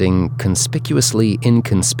 standing conspicuously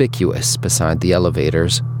inconspicuous beside the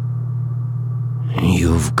elevators.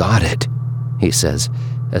 "You've got it," he says,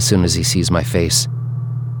 as soon as he sees my face.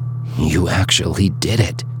 "You actually did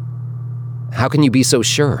it." "How can you be so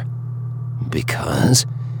sure?" "Because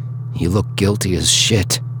you look guilty as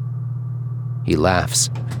shit." He laughs.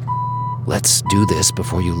 "Let's do this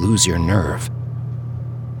before you lose your nerve."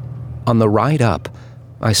 On the ride up,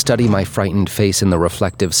 I study my frightened face in the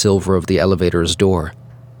reflective silver of the elevator's door.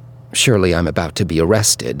 Surely I'm about to be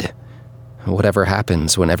arrested. Whatever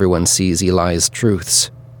happens when everyone sees Eli's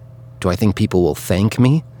truths, do I think people will thank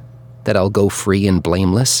me? That I'll go free and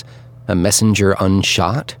blameless? A messenger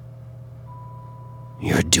unshot?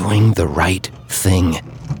 "You're doing the right thing,"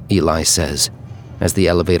 Eli says, as the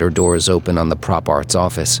elevator doors open on the Prop Arts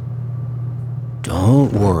office.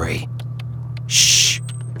 "Don't worry." "Shh,"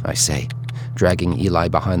 I say, dragging Eli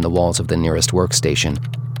behind the walls of the nearest workstation.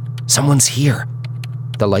 "Someone's here."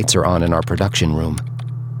 The lights are on in our production room,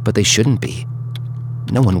 but they shouldn't be.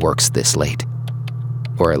 No one works this late.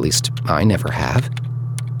 Or at least I never have.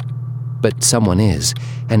 But someone is,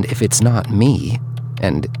 and if it's not me,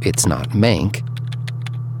 and it's not Mank,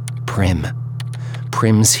 Prim.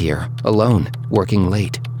 Prim's here, alone, working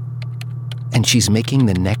late. And she's making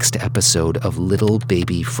the next episode of Little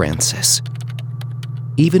Baby Francis.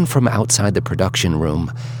 Even from outside the production room,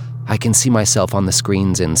 I can see myself on the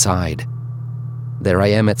screens inside. There I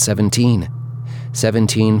am at 17.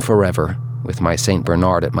 17 forever, with my St.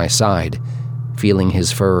 Bernard at my side, feeling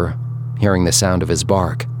his fur, hearing the sound of his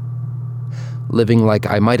bark. Living like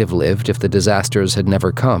I might have lived if the disasters had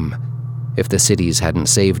never come, if the cities hadn't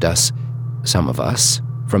saved us, some of us,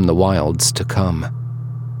 from the wilds to come.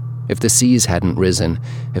 If the seas hadn't risen,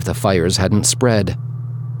 if the fires hadn't spread,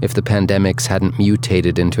 if the pandemics hadn't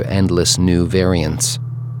mutated into endless new variants.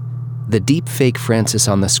 The deepfake Francis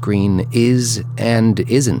on the screen is and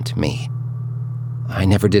isn't me. I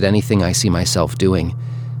never did anything I see myself doing,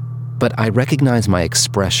 but I recognize my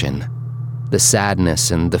expression, the sadness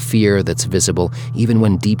and the fear that's visible even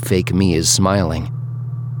when deepfake me is smiling.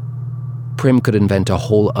 Prim could invent a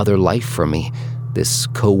whole other life for me, this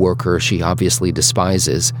co-worker she obviously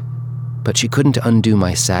despises, but she couldn't undo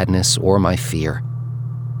my sadness or my fear.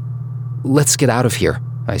 "Let's get out of here,"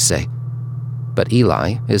 I say. But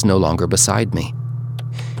Eli is no longer beside me.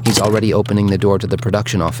 He's already opening the door to the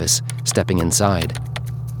production office, stepping inside.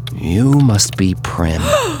 "You must be Prim,"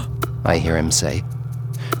 I hear him say.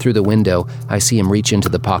 Through the window, I see him reach into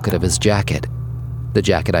the pocket of his jacket, the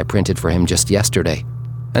jacket I printed for him just yesterday,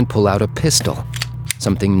 and pull out a pistol,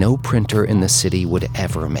 something no printer in the city would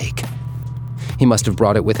ever make. He must have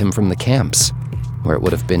brought it with him from the camps, where it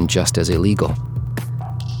would have been just as illegal.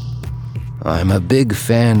 "I'm a big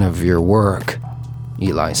fan of your work,"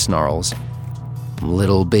 Eli snarls.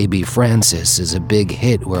 "Little baby Francis is a big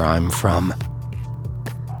hit where I'm from."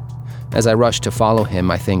 As I rush to follow him,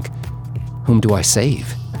 I think, whom do I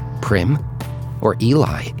save? Prim or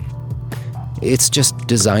Eli? It's just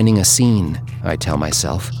designing a scene, I tell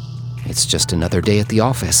myself. It's just another day at the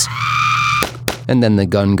office. And then the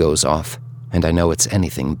gun goes off, and I know it's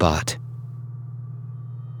anything but.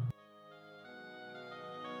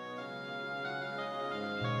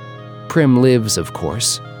 Prim lives, of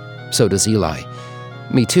course. So does Eli.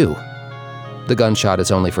 Me too. The gunshot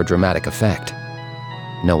is only for dramatic effect.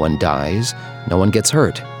 No one dies, no one gets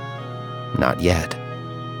hurt. Not yet.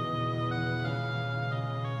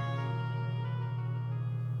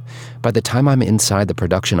 By the time I'm inside the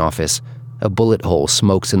production office, a bullet hole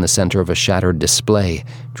smokes in the center of a shattered display,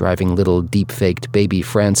 driving little deep-faked baby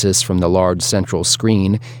Francis from the large central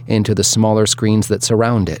screen into the smaller screens that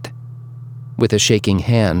surround it. With a shaking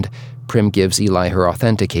hand, Prim gives Eli her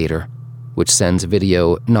authenticator, which sends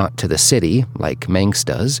video not to the city, like Manx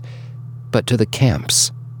does, but to the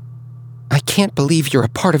camps. "I can't believe you're a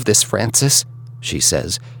part of this, Francis," she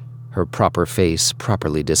says, her proper face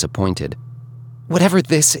properly disappointed. "Whatever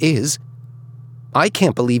this is. I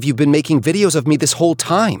can't believe you've been making videos of me this whole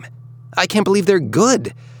time. I can't believe they're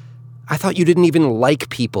good. I thought you didn't even like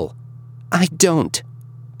people." "I don't,"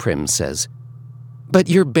 Prim says. "But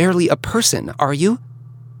you're barely a person, are you?"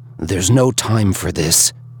 "There's no time for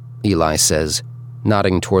this," Eli says,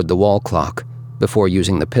 nodding toward the wall clock, before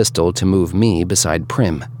using the pistol to move me beside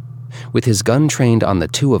Prim. With his gun trained on the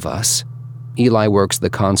two of us, Eli works the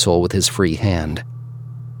console with his free hand.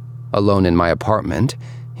 Alone in my apartment,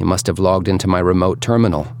 he must have logged into my remote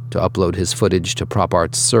terminal to upload his footage to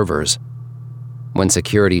PropArt's servers. When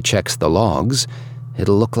security checks the logs,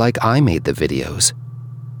 it'll look like I made the videos.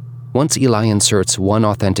 Once Eli inserts one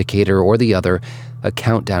authenticator or the other, a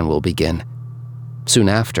countdown will begin. Soon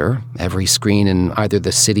after, every screen in either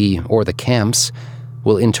the city or the camps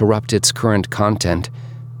will interrupt its current content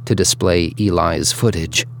to display Eli's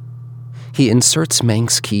footage. He inserts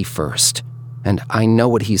Manx key first, and I know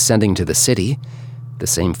what he's sending to the city, the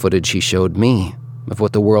same footage he showed me of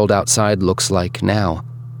what the world outside looks like now.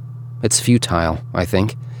 It's futile, I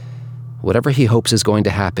think. Whatever he hopes is going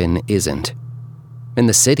to happen isn't. In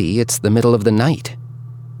the city, it's the middle of the night.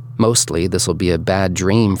 Mostly, this'll be a bad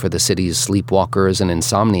dream for the city's sleepwalkers and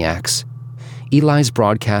insomniacs. Eli's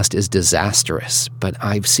broadcast is disastrous, but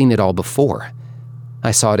I've seen it all before.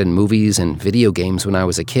 I saw it in movies and video games when I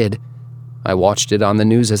was a kid. I watched it on the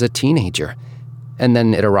news as a teenager, and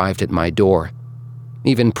then it arrived at my door.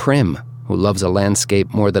 Even Prim, who loves a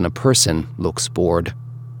landscape more than a person, looks bored.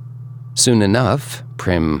 Soon enough,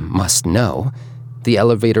 Prim must know, the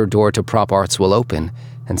elevator door to PropArts will open,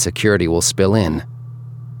 and security will spill in.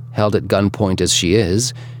 Held at gunpoint as she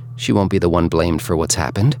is, she won't be the one blamed for what's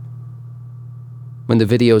happened. When the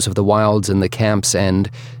videos of the wilds and the camps end,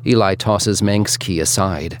 Eli tosses Manx key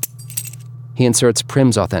aside. He inserts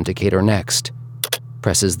Prim's authenticator next,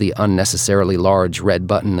 presses the unnecessarily large red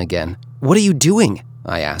button again. "What are you doing?"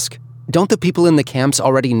 I ask. "Don't the people in the camps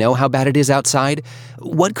already know how bad it is outside?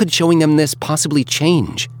 What could showing them this possibly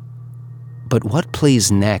change?" But what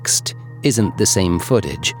plays next isn't the same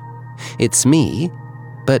footage. It's me,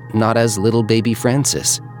 but not as little baby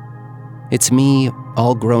Francis. It's me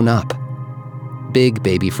all grown up. Big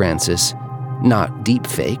baby Francis, not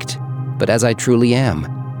deep-faked, but as I truly am,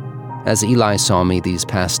 as Eli saw me these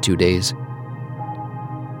past 2 days.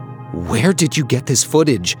 "Where did you get this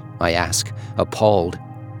footage?" I ask, appalled.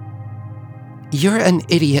 "You're an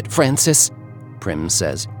idiot, Francis," Prim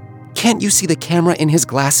says. "Can't you see the camera in his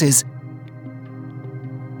glasses?"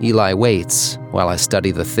 Eli waits while I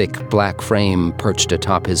study the thick black frame perched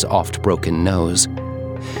atop his oft-broken nose.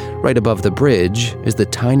 Right above the bridge is the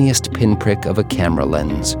tiniest pinprick of a camera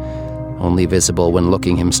lens, only visible when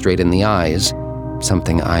looking him straight in the eyes,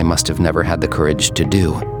 something I must have never had the courage to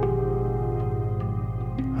do.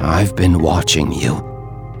 "I've been watching you,"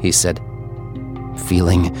 he said,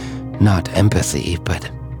 feeling not empathy, but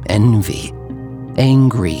envy.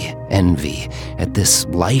 Angry envy at this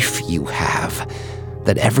life you have,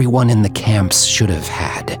 that everyone in the camps should have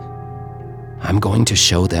had. I'm going to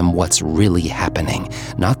show them what's really happening,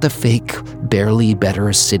 not the fake, barely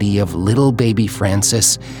better city of little baby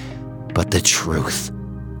Francis, but the truth.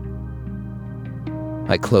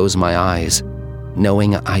 I close my eyes,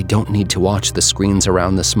 knowing I don't need to watch the screens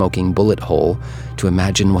around the smoking bullet hole to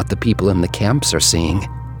imagine what the people in the camps are seeing.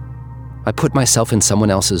 I put myself in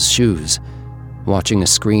someone else's shoes, watching a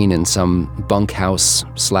screen in some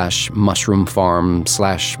bunkhouse/mushroom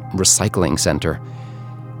farm/recycling center.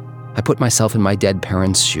 I put myself in my dead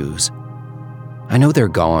parents' shoes. I know they're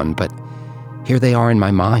gone, but here they are in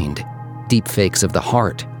my mind, deep fakes of the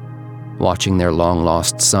heart, watching their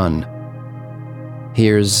long-lost son.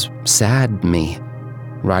 Here's sad me,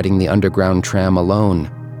 riding the underground tram alone.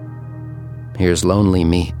 Here's lonely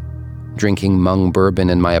me, drinking Mung bourbon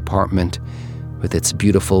in my apartment, with its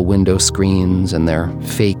beautiful window screens and their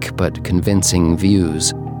fake but convincing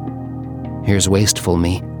views. Here's wasteful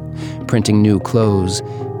me, printing new clothes,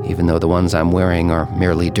 even though the ones I'm wearing are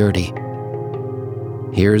merely dirty.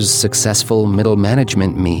 Here's successful middle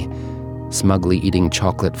management me, smugly eating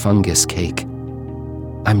chocolate fungus cake.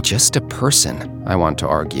 I'm just a person, I want to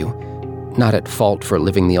argue, not at fault for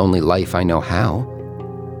living the only life I know how.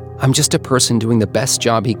 I'm just a person doing the best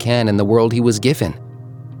job he can in the world he was given.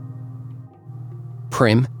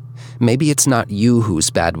 Prim, maybe it's not you who's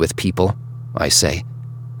bad with people, I say,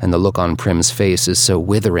 and the look on Prim's face is so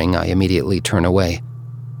withering I immediately turn away.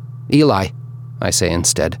 Eli, I say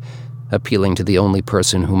instead, appealing to the only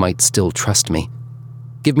person who might still trust me.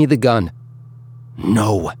 Give me the gun.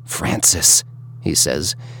 No, Francis, he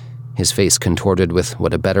says, his face contorted with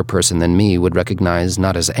what a better person than me would recognize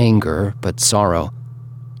not as anger, but sorrow.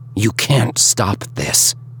 You can't stop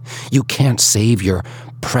this. You can't save your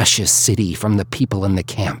precious city from the people in the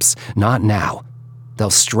camps. Not now. They'll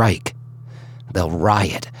strike. They'll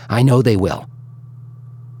riot. I know they will.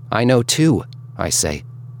 I know too, I say.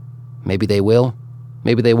 Maybe they will,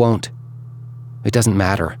 maybe they won't. It doesn't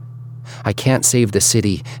matter. I can't save the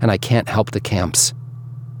city, and I can't help the camps.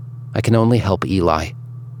 I can only help Eli.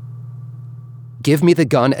 Give me the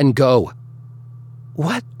gun and go.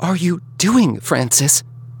 What are you doing, Francis?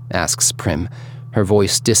 Asks Prim, her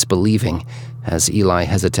voice disbelieving, as Eli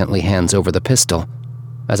hesitantly hands over the pistol,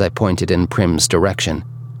 as I pointed in Prim's direction.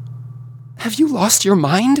 Have you lost your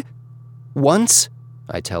mind? Once,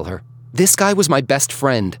 I tell her, this guy was my best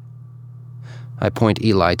friend. I point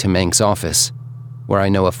Eli to Mank's office, where I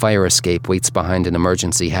know a fire escape waits behind an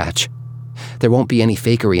emergency hatch. There won't be any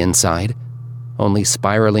fakery inside, only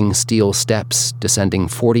spiraling steel steps descending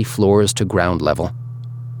 40 floors to ground level.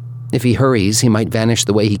 If he hurries, he might vanish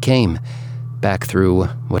the way he came, back through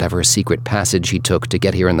whatever secret passage he took to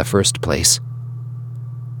get here in the first place.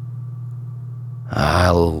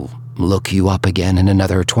 I'll look you up again in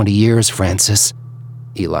another 20 years, Francis,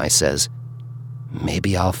 Eli says.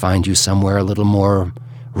 Maybe I'll find you somewhere a little more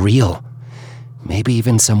real, maybe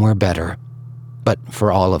even somewhere better, but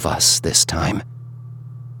for all of us this time.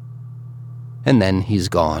 And then he's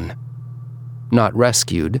gone. Not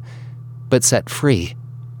rescued, but set free.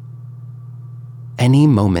 Any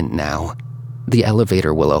moment now, the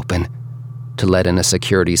elevator will open to let in a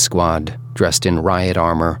security squad dressed in riot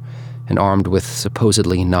armor and armed with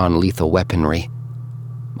supposedly non-lethal weaponry.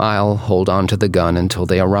 I'll hold on to the gun until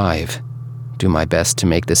they arrive, do my best to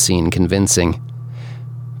make the scene convincing.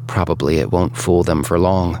 Probably it won't fool them for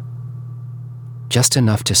long. Just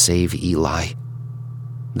enough to save Eli.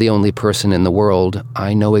 The only person in the world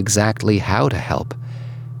I know exactly how to help.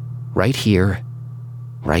 Right here,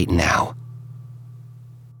 right now.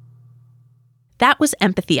 That was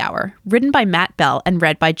Empathy Hour, written by Matt Bell and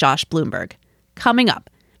read by Josh Bloomberg. Coming up,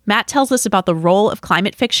 Matt tells us about the role of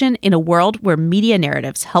climate fiction in a world where media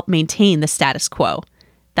narratives help maintain the status quo.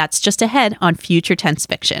 That's just ahead on Future Tense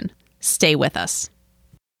Fiction. Stay with us.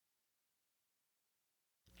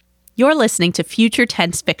 You're listening to Future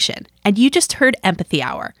Tense Fiction, and you just heard Empathy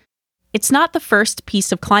Hour. It's not the first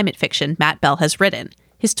piece of climate fiction Matt Bell has written.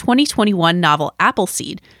 His 2021 novel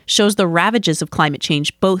Appleseed shows the ravages of climate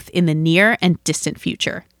change both in the near and distant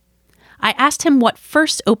future. I asked him what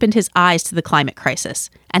first opened his eyes to the climate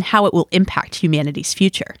crisis and how it will impact humanity's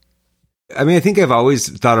future. I mean, I think I've always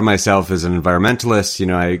thought of myself as an environmentalist. You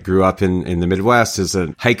know, I grew up in the Midwest as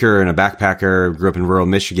a hiker and a backpacker, grew up in rural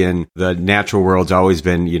Michigan. The natural world's always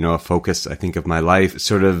been, a focus, I think, of my life.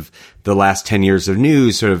 Sort of the last 10 years of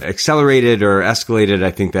news sort of accelerated or escalated,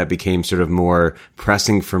 I think that became sort of more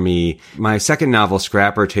pressing for me. My second novel,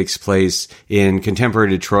 Scrapper, takes place in contemporary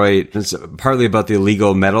Detroit. It's partly about the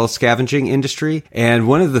illegal metal scavenging industry. And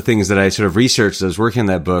one of the things that I sort of researched as I was working on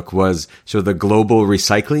that book was sort of the global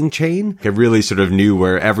recycling chain. I really sort of knew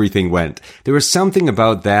where everything went. There was something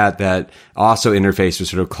about that also interfaced with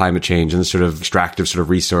sort of climate change and the sort of extractive sort of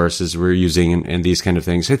resources we're using and these kind of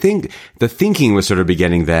things. I think the thinking was sort of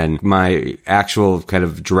beginning then. My actual kind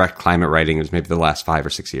of direct climate writing was maybe the last 5 or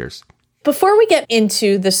 6 years. Before we get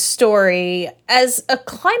into the story, as a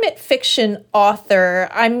climate fiction author,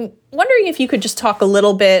 I'm wondering if you could just talk a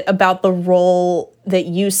little bit about the role that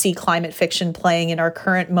you see climate fiction playing in our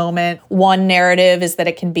current moment. One narrative is that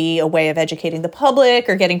it can be a way of educating the public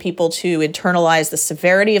or getting people to internalize the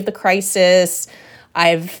severity of the crisis.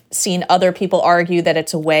 I've seen other people argue that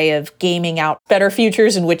it's a way of gaming out better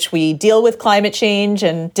futures in which we deal with climate change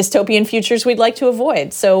and dystopian futures we'd like to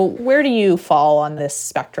avoid. So where do you fall on this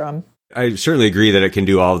spectrum? I certainly agree that it can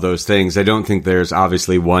do all of those things. I don't think there's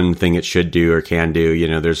obviously one thing it should do or can do. You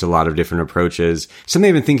know, there's a lot of different approaches. Something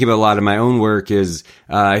I've been thinking about a lot in my own work is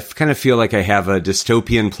I kind of feel like I have a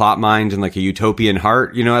dystopian plot mind and like a utopian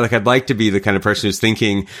heart. You know, like I'd like to be the kind of person who's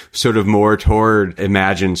thinking sort of more toward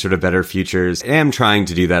imagined sort of better futures. I am trying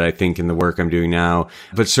to do that, I think, in the work I'm doing now.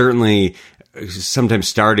 But certainly sometimes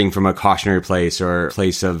starting from a cautionary place or a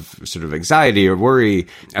place of sort of anxiety or worry.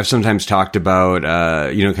 I've sometimes talked about,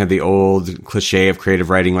 kind of the old cliche of creative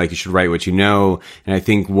writing, like you should write what you know. And I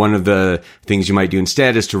think one of the things you might do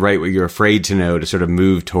instead is to write what you're afraid to know, to sort of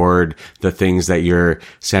move toward the things that you're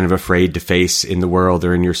kind of afraid to face in the world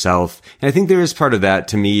or in yourself. And I think there is part of that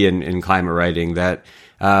to me in climate writing that,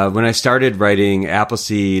 when I started writing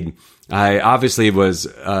Appleseed, I obviously was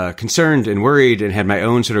concerned and worried and had my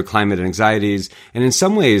own sort of climate anxieties. And in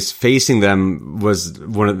some ways, facing them was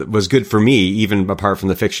good for me, even apart from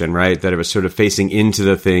the fiction, right? That it was sort of facing into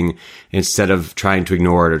the thing instead of trying to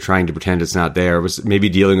ignore it or trying to pretend it's not there. It was maybe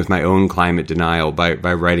dealing with my own climate denial by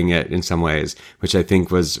writing it in some ways, which I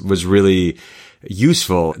think was really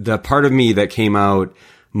useful. The part of me that came out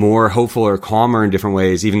more hopeful or calmer in different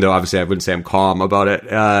ways, even though obviously I wouldn't say I'm calm about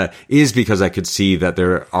it, is because I could see that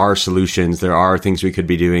there are solutions, there are things we could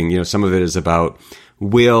be doing. You know, some of it is about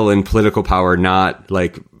will and political power, not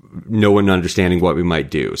like no one understanding what we might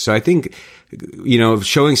do. So I think, you know,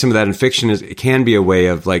 showing some of that in fiction it can be a way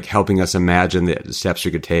of like helping us imagine the steps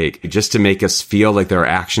we could take just to make us feel like there are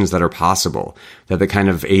actions that are possible, that the kind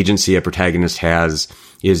of agency a protagonist has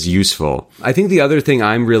is useful. I think the other thing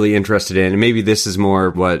I'm really interested in, and maybe this is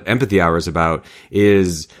more what Empathy Hour is about,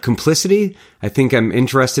 is complicity. I think I'm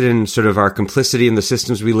interested in sort of our complicity in the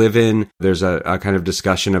systems we live in. There's a kind of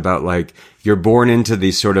discussion about like, you're born into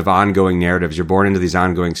these sort of ongoing narratives. You're born into these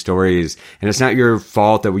ongoing stories. And it's not your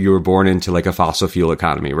fault that you were born into like a fossil fuel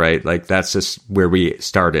economy, right? Like that's just where we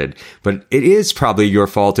started. But it is probably your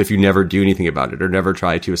fault if you never do anything about it or never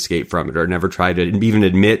try to escape from it or never try to even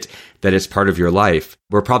admit that it's part of your life.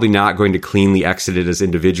 We're probably not going to cleanly exit it as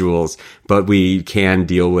individuals, but we can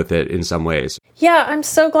deal with it in some ways. Yeah, I'm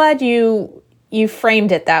so glad you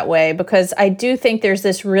framed it that way, because I do think there's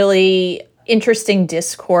this really interesting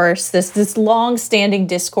discourse, this long-standing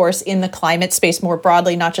discourse in the climate space more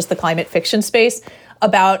broadly, not just the climate fiction space,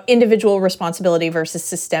 about individual responsibility versus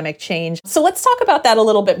systemic change. So let's talk about that a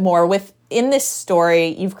little bit more. Within this story,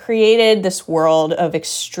 you've created this world of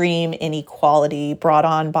extreme inequality brought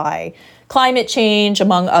on by climate change,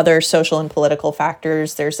 among other social and political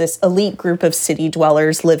factors. There's this elite group of city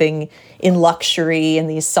dwellers living in luxury in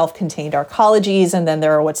these self-contained arcologies, and then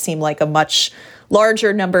there are what seem like a much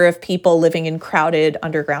larger number of people living in crowded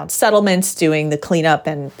underground settlements doing the cleanup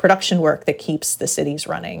and production work that keeps the cities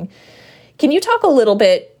running. Can you talk a little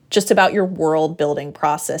bit just about your world building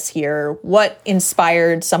process here? What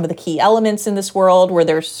inspired some of the key elements in this world? Were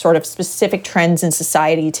there sort of specific trends in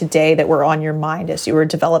society today that were on your mind as you were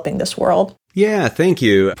developing this world? Yeah, thank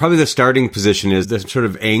you. Probably the starting position is the sort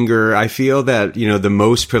of anger. I feel that, you know, the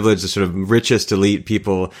most privileged, the sort of richest elite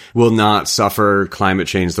people will not suffer climate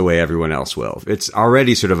change the way everyone else will. It's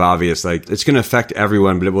already sort of obvious, like it's going to affect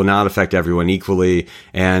everyone, but it will not affect everyone equally.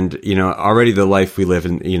 And, you know, already the life we live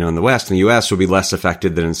in, you know, in the West, in the US will be less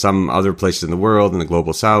affected than in some other places in the world, in the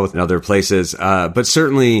global South and other places. But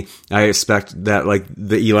certainly I expect that like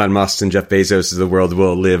the Elon Musk and Jeff Bezos of the world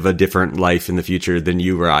will live a different life in the future than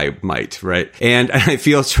you or I might, right? And I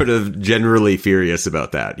feel sort of generally furious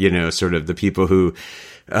about that, you know, sort of the people who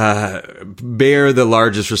bear the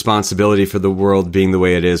largest responsibility for the world being the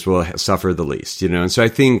way it is will suffer the least, And so I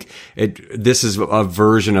think this is a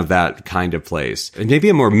version of that kind of place. And maybe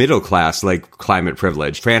a more middle class, like climate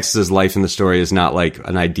privilege. Francis's life in the story is not like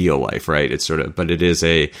an ideal life, right? It's but it is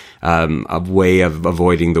a way of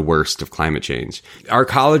avoiding the worst of climate change.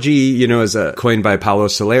 Arcology, is coined by Paolo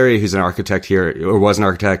Soleri, who's an architect here, or was an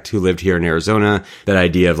architect who lived here in Arizona. That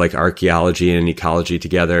idea of like archaeology and ecology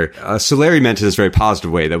together. Soleri meant in this very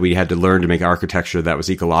positive way that we had to learn to make architecture that was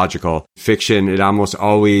ecological. Fiction, it almost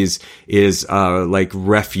always is like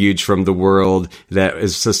refuge from the world that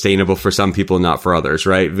is sustainable for some people, not for others,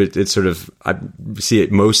 right? It's I see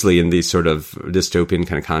it mostly in these sort of dystopian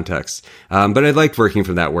kind of contexts. But I liked working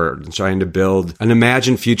from that word, trying to build an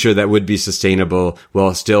imagined future that would be sustainable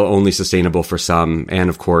while still only sustainable for some, and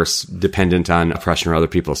of course, dependent on oppression or other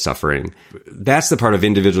people's suffering. That's the part of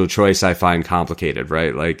individual choice I find complicated,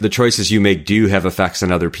 right? Like the choices you make do have effects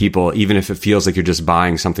on other people, even if it feels like you're just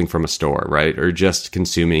buying something from a store, right? Or just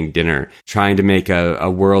consuming dinner. Trying to make a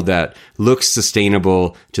world that looks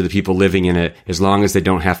sustainable to the people living in it, as long as they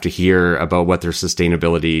don't have to hear about what their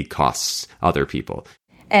sustainability costs other people.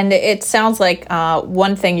 And it sounds like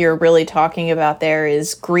one thing you're really talking about there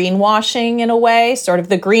is greenwashing in a way, sort of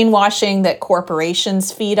the greenwashing that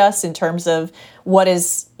corporations feed us in terms of what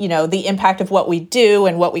is, the impact of what we do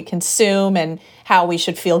and what we consume and how we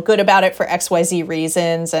should feel good about it for XYZ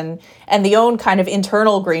reasons, and the own kind of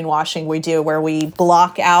internal greenwashing we do where we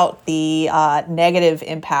block out the negative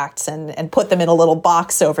impacts and put them in a little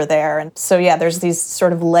box over there. And so, yeah, there's these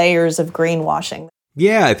sort of layers of greenwashing.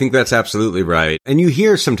 Yeah, I think that's absolutely right. And you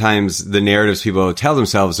hear sometimes the narratives people tell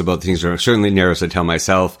themselves about things, or certainly narratives I tell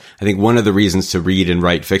myself. I think one of the reasons to read and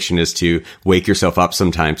write fiction is to wake yourself up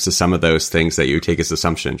sometimes to some of those things that you take as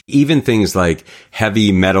assumptions. Even things like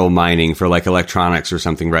heavy metal mining for like electronics or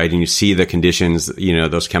something, right? And you see the conditions,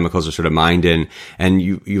 those chemicals are sort of mined in, and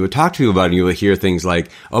you would talk to people about it and you would hear things like,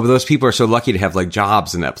 oh, but those people are so lucky to have like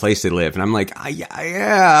jobs in that place they live. And I'm like,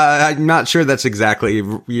 yeah, I'm not sure that's exactly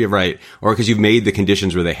right. Or because you've made the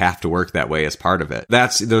conditions where they have to work that way as part of it.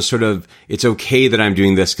 That's those sort of, it's okay that I'm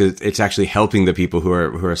doing this because it's actually helping the people who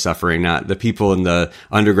are suffering, not the people in the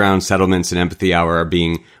underground settlements and Empathy Hour are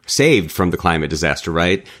being saved from the climate disaster,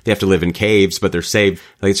 right? They have to live in caves, but they're saved.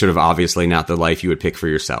 Like, it's sort of obviously not the life you would pick for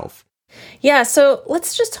yourself. Yeah, so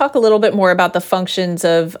let's just talk a little bit more about the functions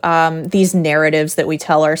of these narratives that we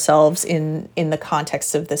tell ourselves in the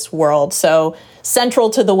context of this world. So central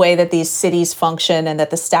to the way that these cities function and that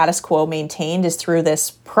the status quo maintained is through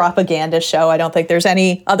this propaganda show. I don't think there's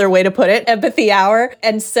any other way to put it, Empathy Hour.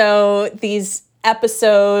 And so these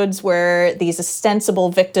episodes where these ostensible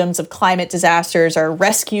victims of climate disasters are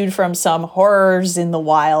rescued from some horrors in the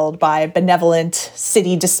wild by benevolent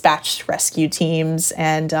city dispatched rescue teams.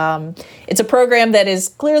 And it's a program that is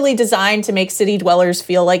clearly designed to make city dwellers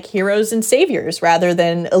feel like heroes and saviors rather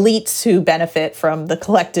than elites who benefit from the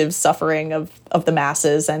collective suffering of the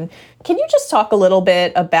masses. And can you just talk a little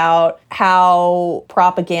bit about how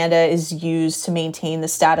propaganda is used to maintain the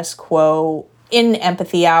status quo in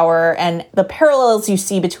Empathy Hour and the parallels you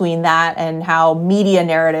see between that and how media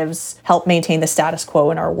narratives help maintain the status quo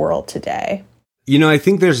in our world today? I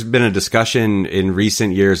think there's been a discussion in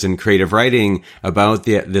recent years in creative writing about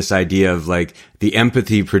this idea of like the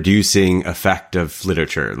empathy producing effect of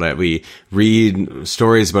literature, that we read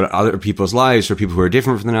stories about other people's lives for people who are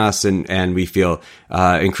different from us, and we feel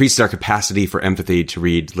increases our capacity for empathy to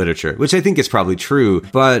read literature, which I think is probably true.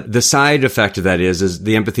 But the side effect of that is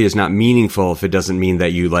the empathy is not meaningful if it doesn't mean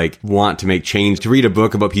that you like want to make change. To read a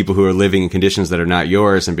book about people who are living in conditions that are not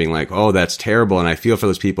yours and being like, oh, that's terrible, and I feel for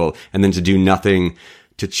those people, and then to do nothing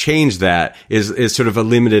to change that is sort of a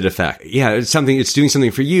limited effect. Yeah, it's doing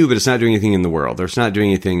something for you, but it's not doing anything in the world, or it's not doing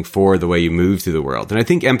anything for the way you move through the world. And I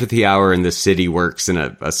think Empathy Hour in this city works in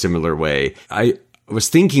a similar way. I was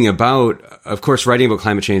thinking about, of course, writing about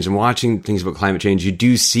climate change and watching things about climate change, you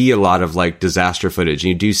do see a lot of like disaster footage, and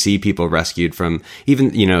you do see people rescued from,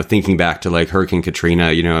 even, thinking back to like Hurricane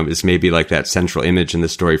Katrina, it's maybe like that central image in the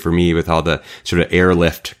story for me with all the sort of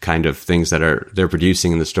airlift kind of things that they're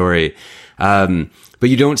producing in the story. But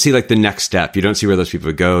you don't see like the next step. You don't see where those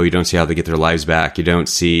people go. You don't see how they get their lives back. You don't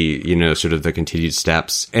see, sort of the continued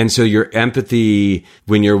steps. And so your empathy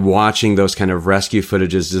when you're watching those kind of rescue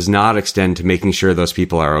footages does not extend to making sure those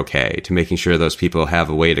people are okay, to making sure those people have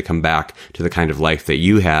a way to come back to the kind of life that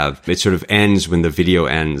you have. It sort of ends when the video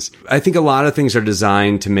ends. I think a lot of things are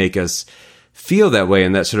designed to make us feel that way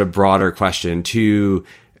in that sort of broader question, to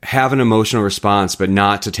have an emotional response, but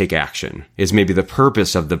not to take action is maybe the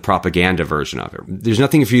purpose of the propaganda version of it. There's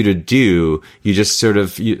nothing for you to do. You just sort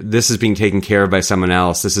of, this is being taken care of by someone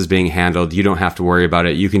else. This is being handled. You don't have to worry about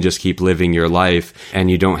it. You can just keep living your life, and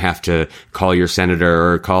you don't have to call your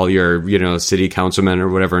senator or call your, city councilman or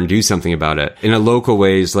whatever and do something about it. In a local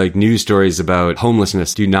ways, like news stories about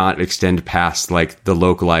homelessness do not extend past like the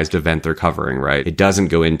localized event they're covering, right? It doesn't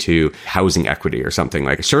go into housing equity or something.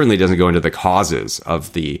 Like it certainly doesn't go into the causes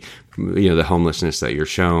of the homelessness that you're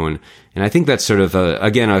shown. And I think that's sort of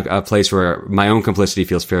a place where my own complicity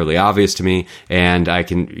feels fairly obvious to me. And I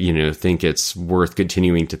can, think it's worth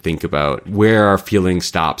continuing to think about where our feeling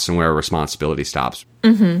stops and where our responsibility stops.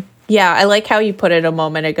 Mm-hmm. Yeah, I like how you put it a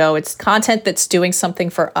moment ago. It's content that's doing something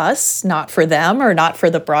for us, not for them or not for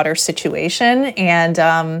the broader situation. And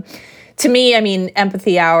to me,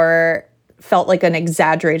 Empathy Hour felt like an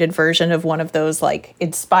exaggerated version of one of those like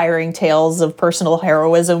inspiring tales of personal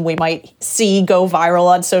heroism we might see go viral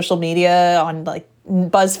on social media on like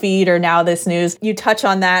BuzzFeed or Now This News. You touch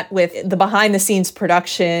on that with the behind the scenes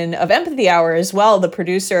production of Empathy Hour as well. The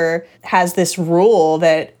producer has this rule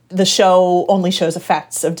that the show only shows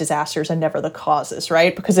effects of disasters and never the causes,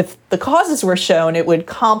 right? Because if the causes were shown, it would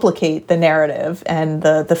complicate the narrative and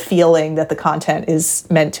the feeling that the content is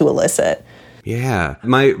meant to elicit. Yeah.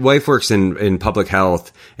 My wife works in public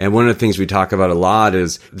health, and one of the things we talk about a lot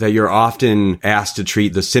is that you're often asked to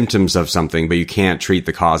treat the symptoms of something, but you can't treat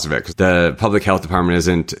the cause of it. 'Cause the public health department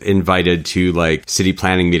isn't invited to like city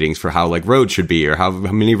planning meetings for how like roads should be or how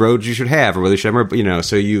many roads you should have or whether you should have,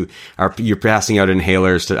 so you're passing out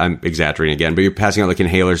inhalers to, I'm exaggerating again, but you're passing out like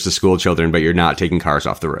inhalers to school children, but you're not taking cars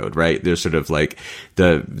off the road, right? There's sort of like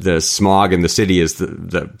the smog in the city is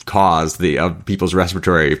the cause of people's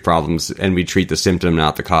respiratory problems, and we treat the symptom,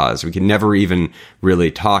 not the cause. We can never even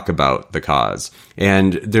really talk about the cause.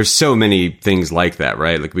 And there's so many things like that,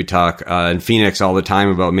 right? Like we talk in Phoenix all the time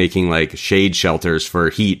about making like shade shelters for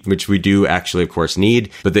heat, which we do actually, of course,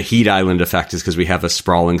 need. But the heat island effect is because we have a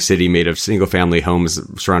sprawling city made of single family homes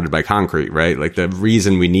surrounded by concrete, right? Like the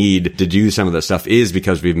reason we need to do some of this stuff is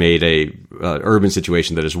because we've made a urban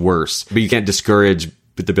situation that is worse. But you can't discourage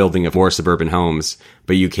the building of more suburban homes,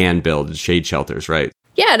 but you can build shade shelters, right?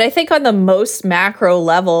 Yeah, and I think on the most macro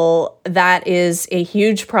level, that is a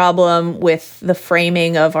huge problem with the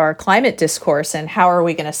framing of our climate discourse and how are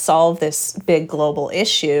we going to solve this big global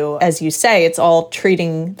issue. As you say, it's all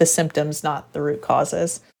treating the symptoms, not the root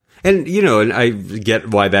causes. And, and I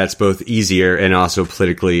get why that's both easier and also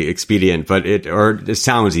politically expedient, but it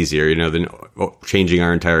sounds easier, than changing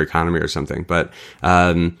our entire economy or something. But,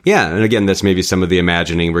 and again, that's maybe some of the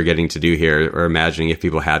imagining we're getting to do here, or imagining if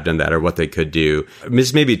people have done that or what they could do.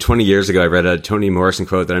 This maybe 20 years ago, I read a Toni Morrison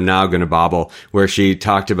quote that I'm now going to bobble, where she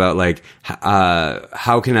talked about like,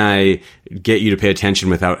 how can I get you to pay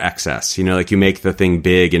attention without excess? Like you make the thing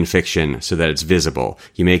big in fiction so that it's visible.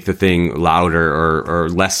 You make the thing louder or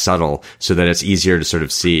less subtle so that it's easier to sort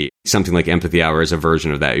of see. Something like Empathy Hour is a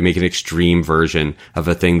version of that. You make an extreme version of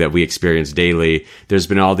a thing that we experience daily. There's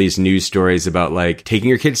been all these news stories about like taking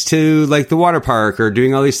your kids to like the water park or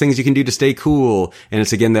doing all these things you can do to stay cool. And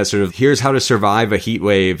it's again that sort of here's how to survive a heat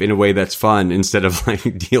wave in a way that's fun instead of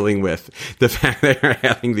like dealing with the fact that you're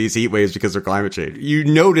having these heat waves because of climate change. You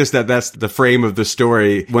notice that that's the frame of the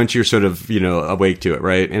story once you're sort of, awake to it,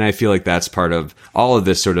 right? And I feel like that's part of all of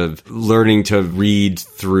this sort of learning to read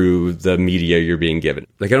through the media you're being given.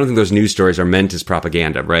 Like I don't think those news stories are meant as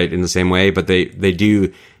propaganda, right? In the same way, but they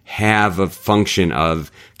do have a function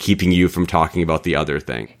of keeping you from talking about the other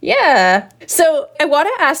thing. Yeah. So I want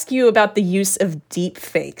to ask you about the use of deep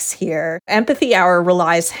fakes here. Empathy Hour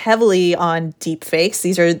relies heavily on deep fakes.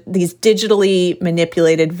 These are these digitally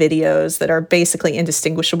manipulated videos that are basically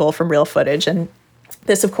indistinguishable from real footage. And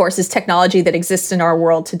this, of course, is technology that exists in our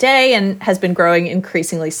world today and has been growing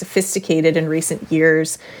increasingly sophisticated in recent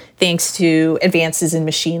years, thanks to advances in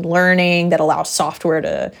machine learning that allow software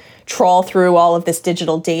to trawl through all of this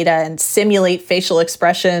digital data and simulate facial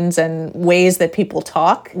expressions and ways that people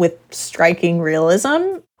talk with striking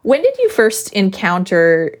realism. When did you first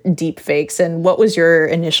encounter deepfakes, and what was your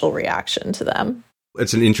initial reaction to them?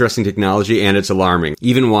 It's an interesting technology, and it's alarming.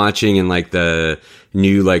 Even watching in like the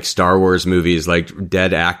new like Star Wars movies, like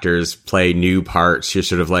dead actors play new parts, you're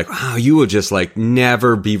sort of like, wow, you will just like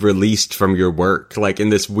never be released from your work, like in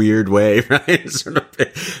this weird way, right? Sort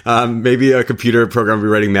of, maybe a computer program will be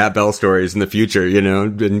writing Matt Bell stories in the future,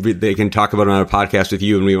 and they can talk about it on a podcast with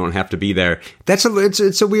you and we won't have to be there.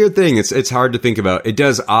 It's a weird thing. It's hard to think about. It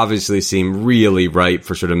does obviously seem really ripe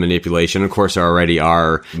for sort of manipulation. Of course, there already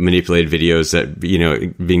are manipulated videos that,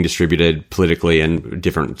 being distributed politically and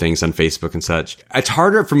different things on Facebook and such. I it's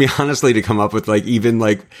harder for me, honestly, to come up with like even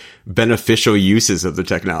like beneficial uses of the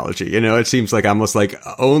technology. You know, it seems like almost like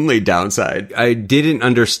only downside. I didn't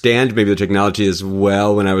understand maybe the technology as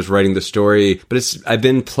well when I was writing the story, but I've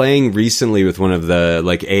been playing recently with one of the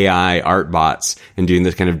like AI art bots and doing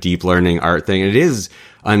this kind of deep learning art thing. And it is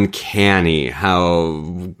uncanny how,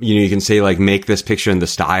 you know, you can say like, make this picture in the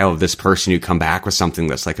style of this person, you come back with something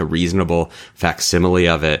that's like a reasonable facsimile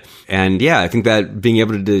of it. And yeah, I think that being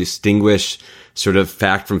able to distinguish sort of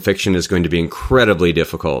fact from fiction is going to be incredibly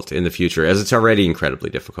difficult in the future, as it's already incredibly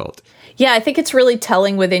difficult. Yeah, I think it's really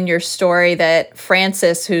telling within your story that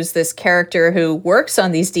Francis, who's this character who works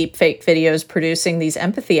on these deep fake videos, producing these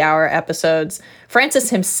Empathy Hour episodes, Francis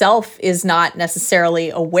himself is not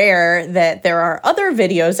necessarily aware that there are other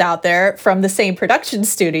videos out there from the same production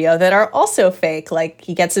studio that are also fake. Like,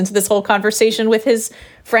 he gets into this whole conversation with his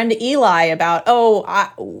friend Eli about,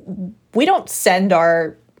 we don't send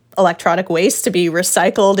our electronic waste to be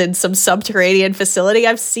recycled in some subterranean facility.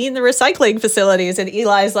 I've seen the recycling facilities. And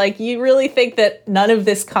Eli's like, you really think that none of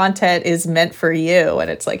this content is meant for you?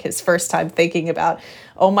 And it's like his first time thinking about,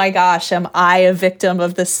 oh my gosh, am I a victim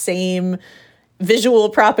of the same visual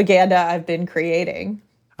propaganda I've been creating?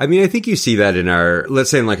 I mean, I think you see that in our, let's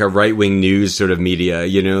say in like a right-wing news sort of media,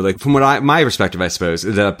 you know, like from my perspective, I suppose,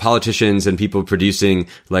 the politicians and people producing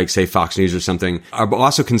like, say, Fox News or something are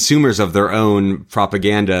also consumers of their own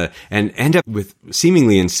propaganda and end up with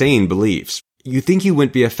seemingly insane beliefs. You think you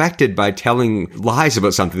wouldn't be affected by telling lies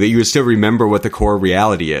about something, that you would still remember what the core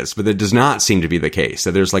reality is, but that does not seem to be the case.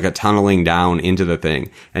 That there's like a tunneling down into the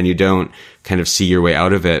thing and you don't kind of see your way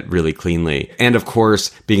out of it really cleanly. And of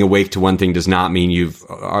course, being awake to one thing does not mean you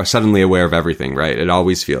are suddenly aware of everything, right? It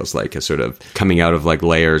always feels like a sort of coming out of like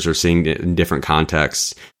layers or seeing it in different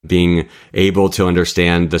contexts. Being able to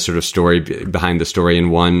understand the sort of story behind the story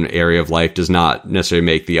in one area of life does not necessarily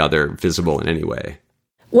make the other visible in any way.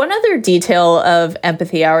 One other detail of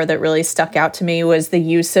Empathy Hour that really stuck out to me was the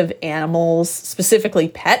use of animals, specifically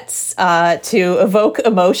pets, to evoke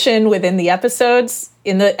emotion within the episodes.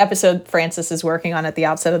 In the episode Francis is working on at the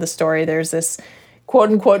outset of the story, there's this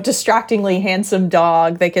quote-unquote distractingly handsome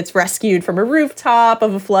dog that gets rescued from a rooftop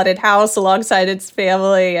of a flooded house alongside its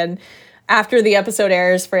family. And after the episode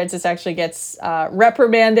airs, Francis actually gets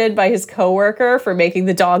reprimanded by his coworker for making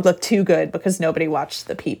the dog look too good because nobody watched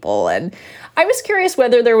the people. And I was curious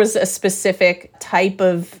whether there was a specific type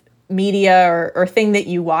of media or thing that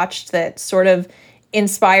you watched that sort of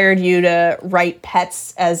inspired you to write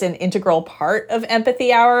pets as an integral part of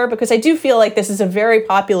Empathy Hour, because I do feel like this is a very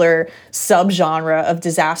popular subgenre of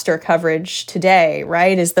disaster coverage today,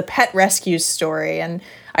 right? Is the pet rescue story. And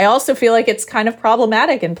I also feel like it's kind of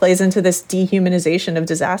problematic and plays into this dehumanization of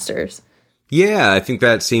disasters. Yeah, I think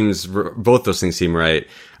that seems, both those things seem right.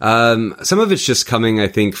 Some of it's just coming, I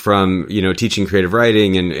think, from, you know, teaching creative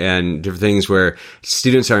writing and different things where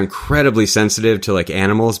students are incredibly sensitive to like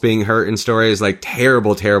animals being hurt in stories. Like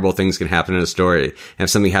terrible, terrible things can happen in a story. And if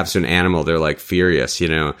something happens to an animal, they're like furious, you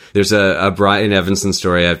know. There's a Brian Evanson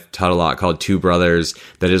story I've taught a lot called Two Brothers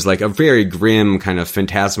that is like a very grim kind of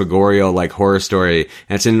phantasmagorial like horror story.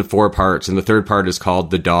 And it's in 4 parts. And the third part is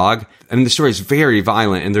called The Dog. I mean, the story is very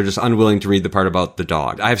violent and they're just unwilling to read the part about the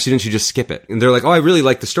dog. I have students who just skip it. And they're like, oh, I really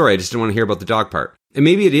like the story. I just didn't want to hear about the dog part. And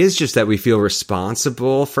maybe it is just that we feel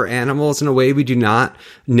responsible for animals in a way we do not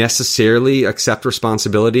necessarily accept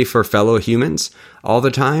responsibility for fellow humans all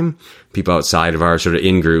the time. People outside of our sort of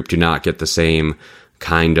in-group do not get the same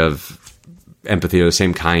kind of empathy or the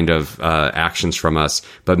same kind of actions from us,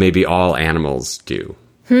 but maybe all animals do.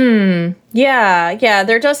 Yeah.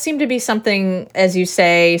 There does seem to be something, as you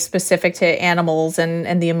say, specific to animals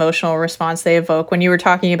and the emotional response they evoke. When you were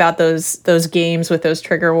talking about those games with those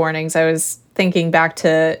trigger warnings, I was thinking back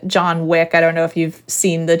to John Wick. I don't know if you've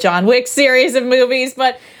seen the John Wick series of movies,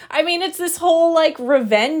 but I mean, it's this whole like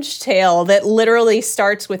revenge tale that literally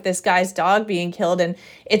starts with this guy's dog being killed. And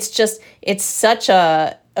it's such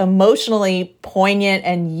a emotionally poignant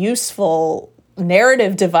and useful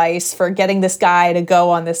narrative device for getting this guy to go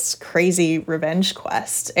on this crazy revenge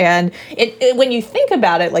quest. And it when you think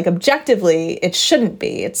about it, like objectively, it shouldn't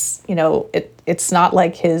be. It's, you know, it's not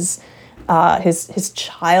like his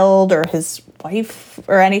child or his wife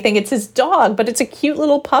or anything. It's his dog, but it's a cute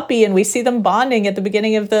little puppy, and we see them bonding at the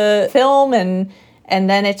beginning of the film, and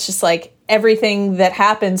then it's just like everything that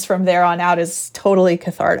happens from there on out is totally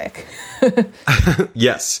cathartic.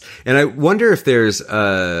 Yes. And I wonder if there's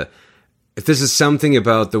if this is something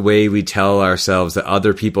about the way we tell ourselves that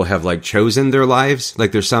other people have like chosen their lives.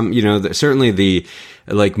 Like there's some, you know, certainly the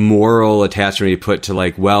like moral attachment you put to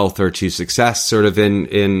like wealth or to success, sort of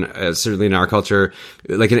in certainly in our culture.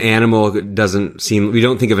 Like an animal we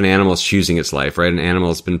don't think of an animal as choosing its life, right? An animal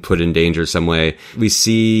has been put in danger some way. We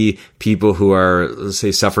see people who are, let's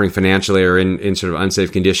say, suffering financially or in sort of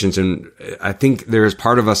unsafe conditions. And I think there's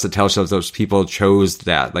part of us that tells us those people chose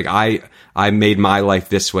that. Like I made my life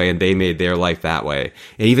this way and they made their life that way.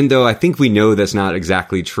 And even though I think we know that's not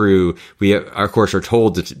exactly true, we of course are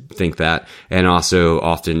told to think that, and also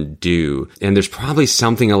often do. And there's probably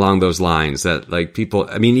something along those lines that like people,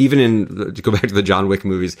 I mean, even to go back to the John Wick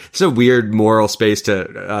movies, it's a weird moral space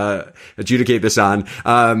to adjudicate this on.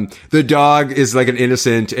 The dog is like an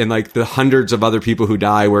innocent, and like the hundreds of other people who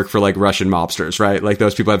die work for like Russian mobsters, right? Like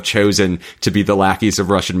those people have chosen to be the lackeys of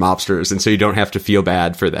Russian mobsters. And so you don't have to feel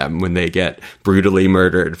bad for them when they get brutally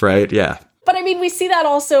murdered, right? Yeah. But I mean, we see that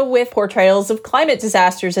also with portrayals of climate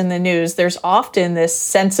disasters in the news. There's often this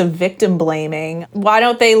sense of victim blaming. Why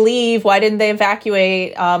don't they leave? Why didn't they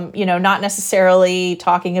evacuate? Not necessarily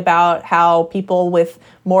talking about how people with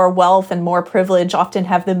more wealth and more privilege often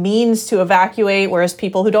have the means to evacuate, whereas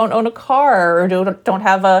people who don't own a car or don't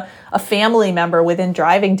have a family member within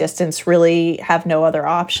driving distance really have no other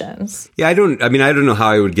options. Yeah, I don't know how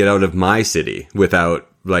I would get out of my city without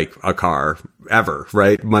like a car ever,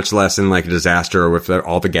 right? Much less in like a disaster, or if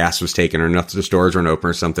all the gas was taken or nothing, the stores weren't open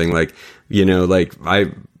or something. Like, like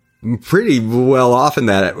I'm pretty well off in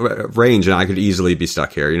that range, and I could easily be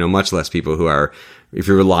stuck here, much less people who are, if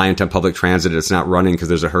you're reliant on public transit, it's not running because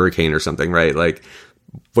there's a hurricane or something, right? Like,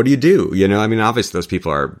 what do you do? I mean, obviously those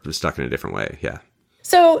people are stuck in a different way. Yeah.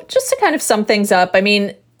 So just to kind of sum things up, I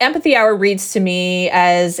mean, Empathy Hour reads to me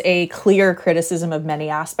as a clear criticism of many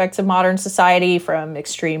aspects of modern society, from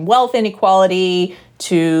extreme wealth inequality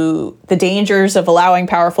to the dangers of allowing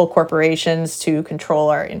powerful corporations to control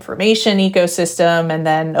our information ecosystem, and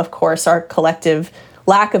then, of course, our collective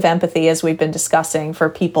lack of empathy, as we've been discussing, for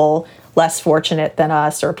people less fortunate than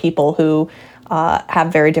us or people who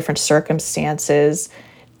have very different circumstances.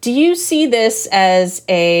 Do you see this as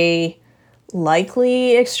a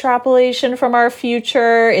likely extrapolation from our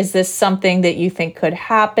future? Is this something that you think could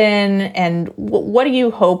happen? And what do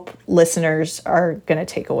you hope listeners are going to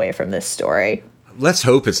take away from this story? Let's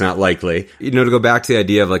hope it's not likely. To go back to the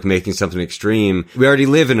idea of like making something extreme, we already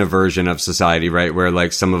live in a version of society, right, where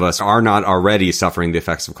like some of us are not already suffering the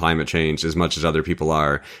effects of climate change as much as other people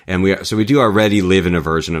are. And we do already live in a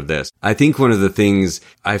version of this. I think one of the things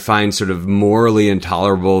I find sort of morally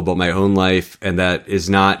intolerable about my own life, and that is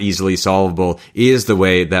not easily solvable, is the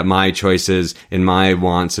way that my choices and my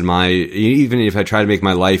wants and even if I try to make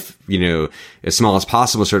my life, as small as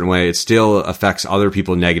possible a certain way, it still affects other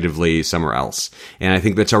people negatively somewhere else. And I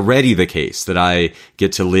think that's already the case, that I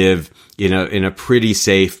get to live in a pretty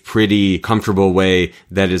safe, pretty comfortable way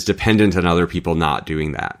that is dependent on other people not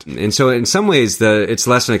doing that. And so in some ways, it's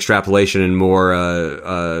less an extrapolation and more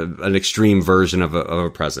an extreme version of a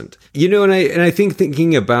present. And I think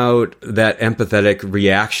thinking about that empathetic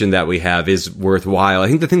reaction that we have is worthwhile. I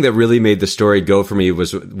think the thing that really made the story go for me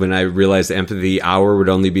was when I realized the Empathy Hour would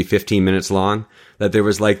only be 15 minutes long. That there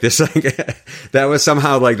was like this, that was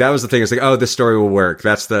somehow like, that was the thing. It's like, oh, this story will work.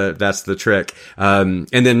 That's the trick. And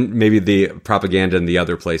then maybe the propaganda in the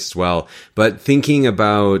other place as well. But thinking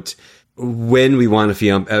about when we want to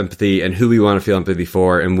feel empathy and who we want to feel empathy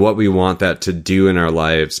for and what we want that to do in our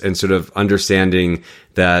lives, and sort of understanding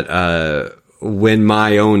that, when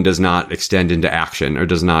my own does not extend into action or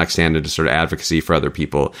does not extend into sort of advocacy for other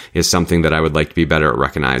people, is something that I would like to be better at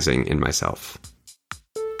recognizing in myself.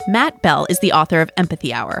 Matt Bell is the author of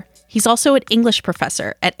Empathy Hour. He's also an English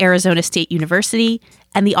professor at Arizona State University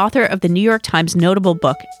and the author of the New York Times notable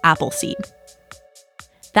book, Appleseed.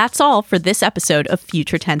 That's all for this episode of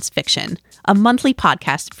Future Tense Fiction, a monthly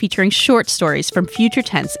podcast featuring short stories from Future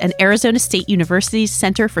Tense and Arizona State University's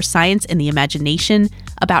Center for Science and the Imagination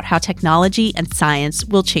about how technology and science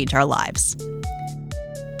will change our lives.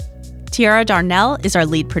 Tiara Darnell is our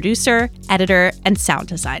lead producer, editor, and sound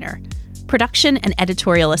designer. Production and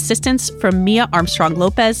editorial assistance from Mia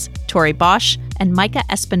Armstrong-Lopez, Tori Bosch, and Micah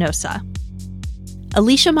Espinosa.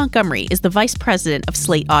 Alicia Montgomery is the vice president of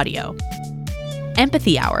Slate Audio.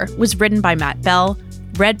 Empathy Hour was written by Matt Bell,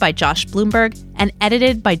 read by Josh Bloomberg, and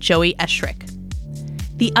edited by Joey Eschrick.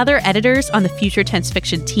 The other editors on the Future Tense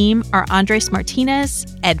Fiction team are Andres Martinez,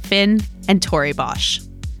 Ed Finn, and Tori Bosch.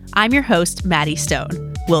 I'm your host, Maddie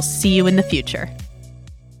Stone. We'll see you in the future.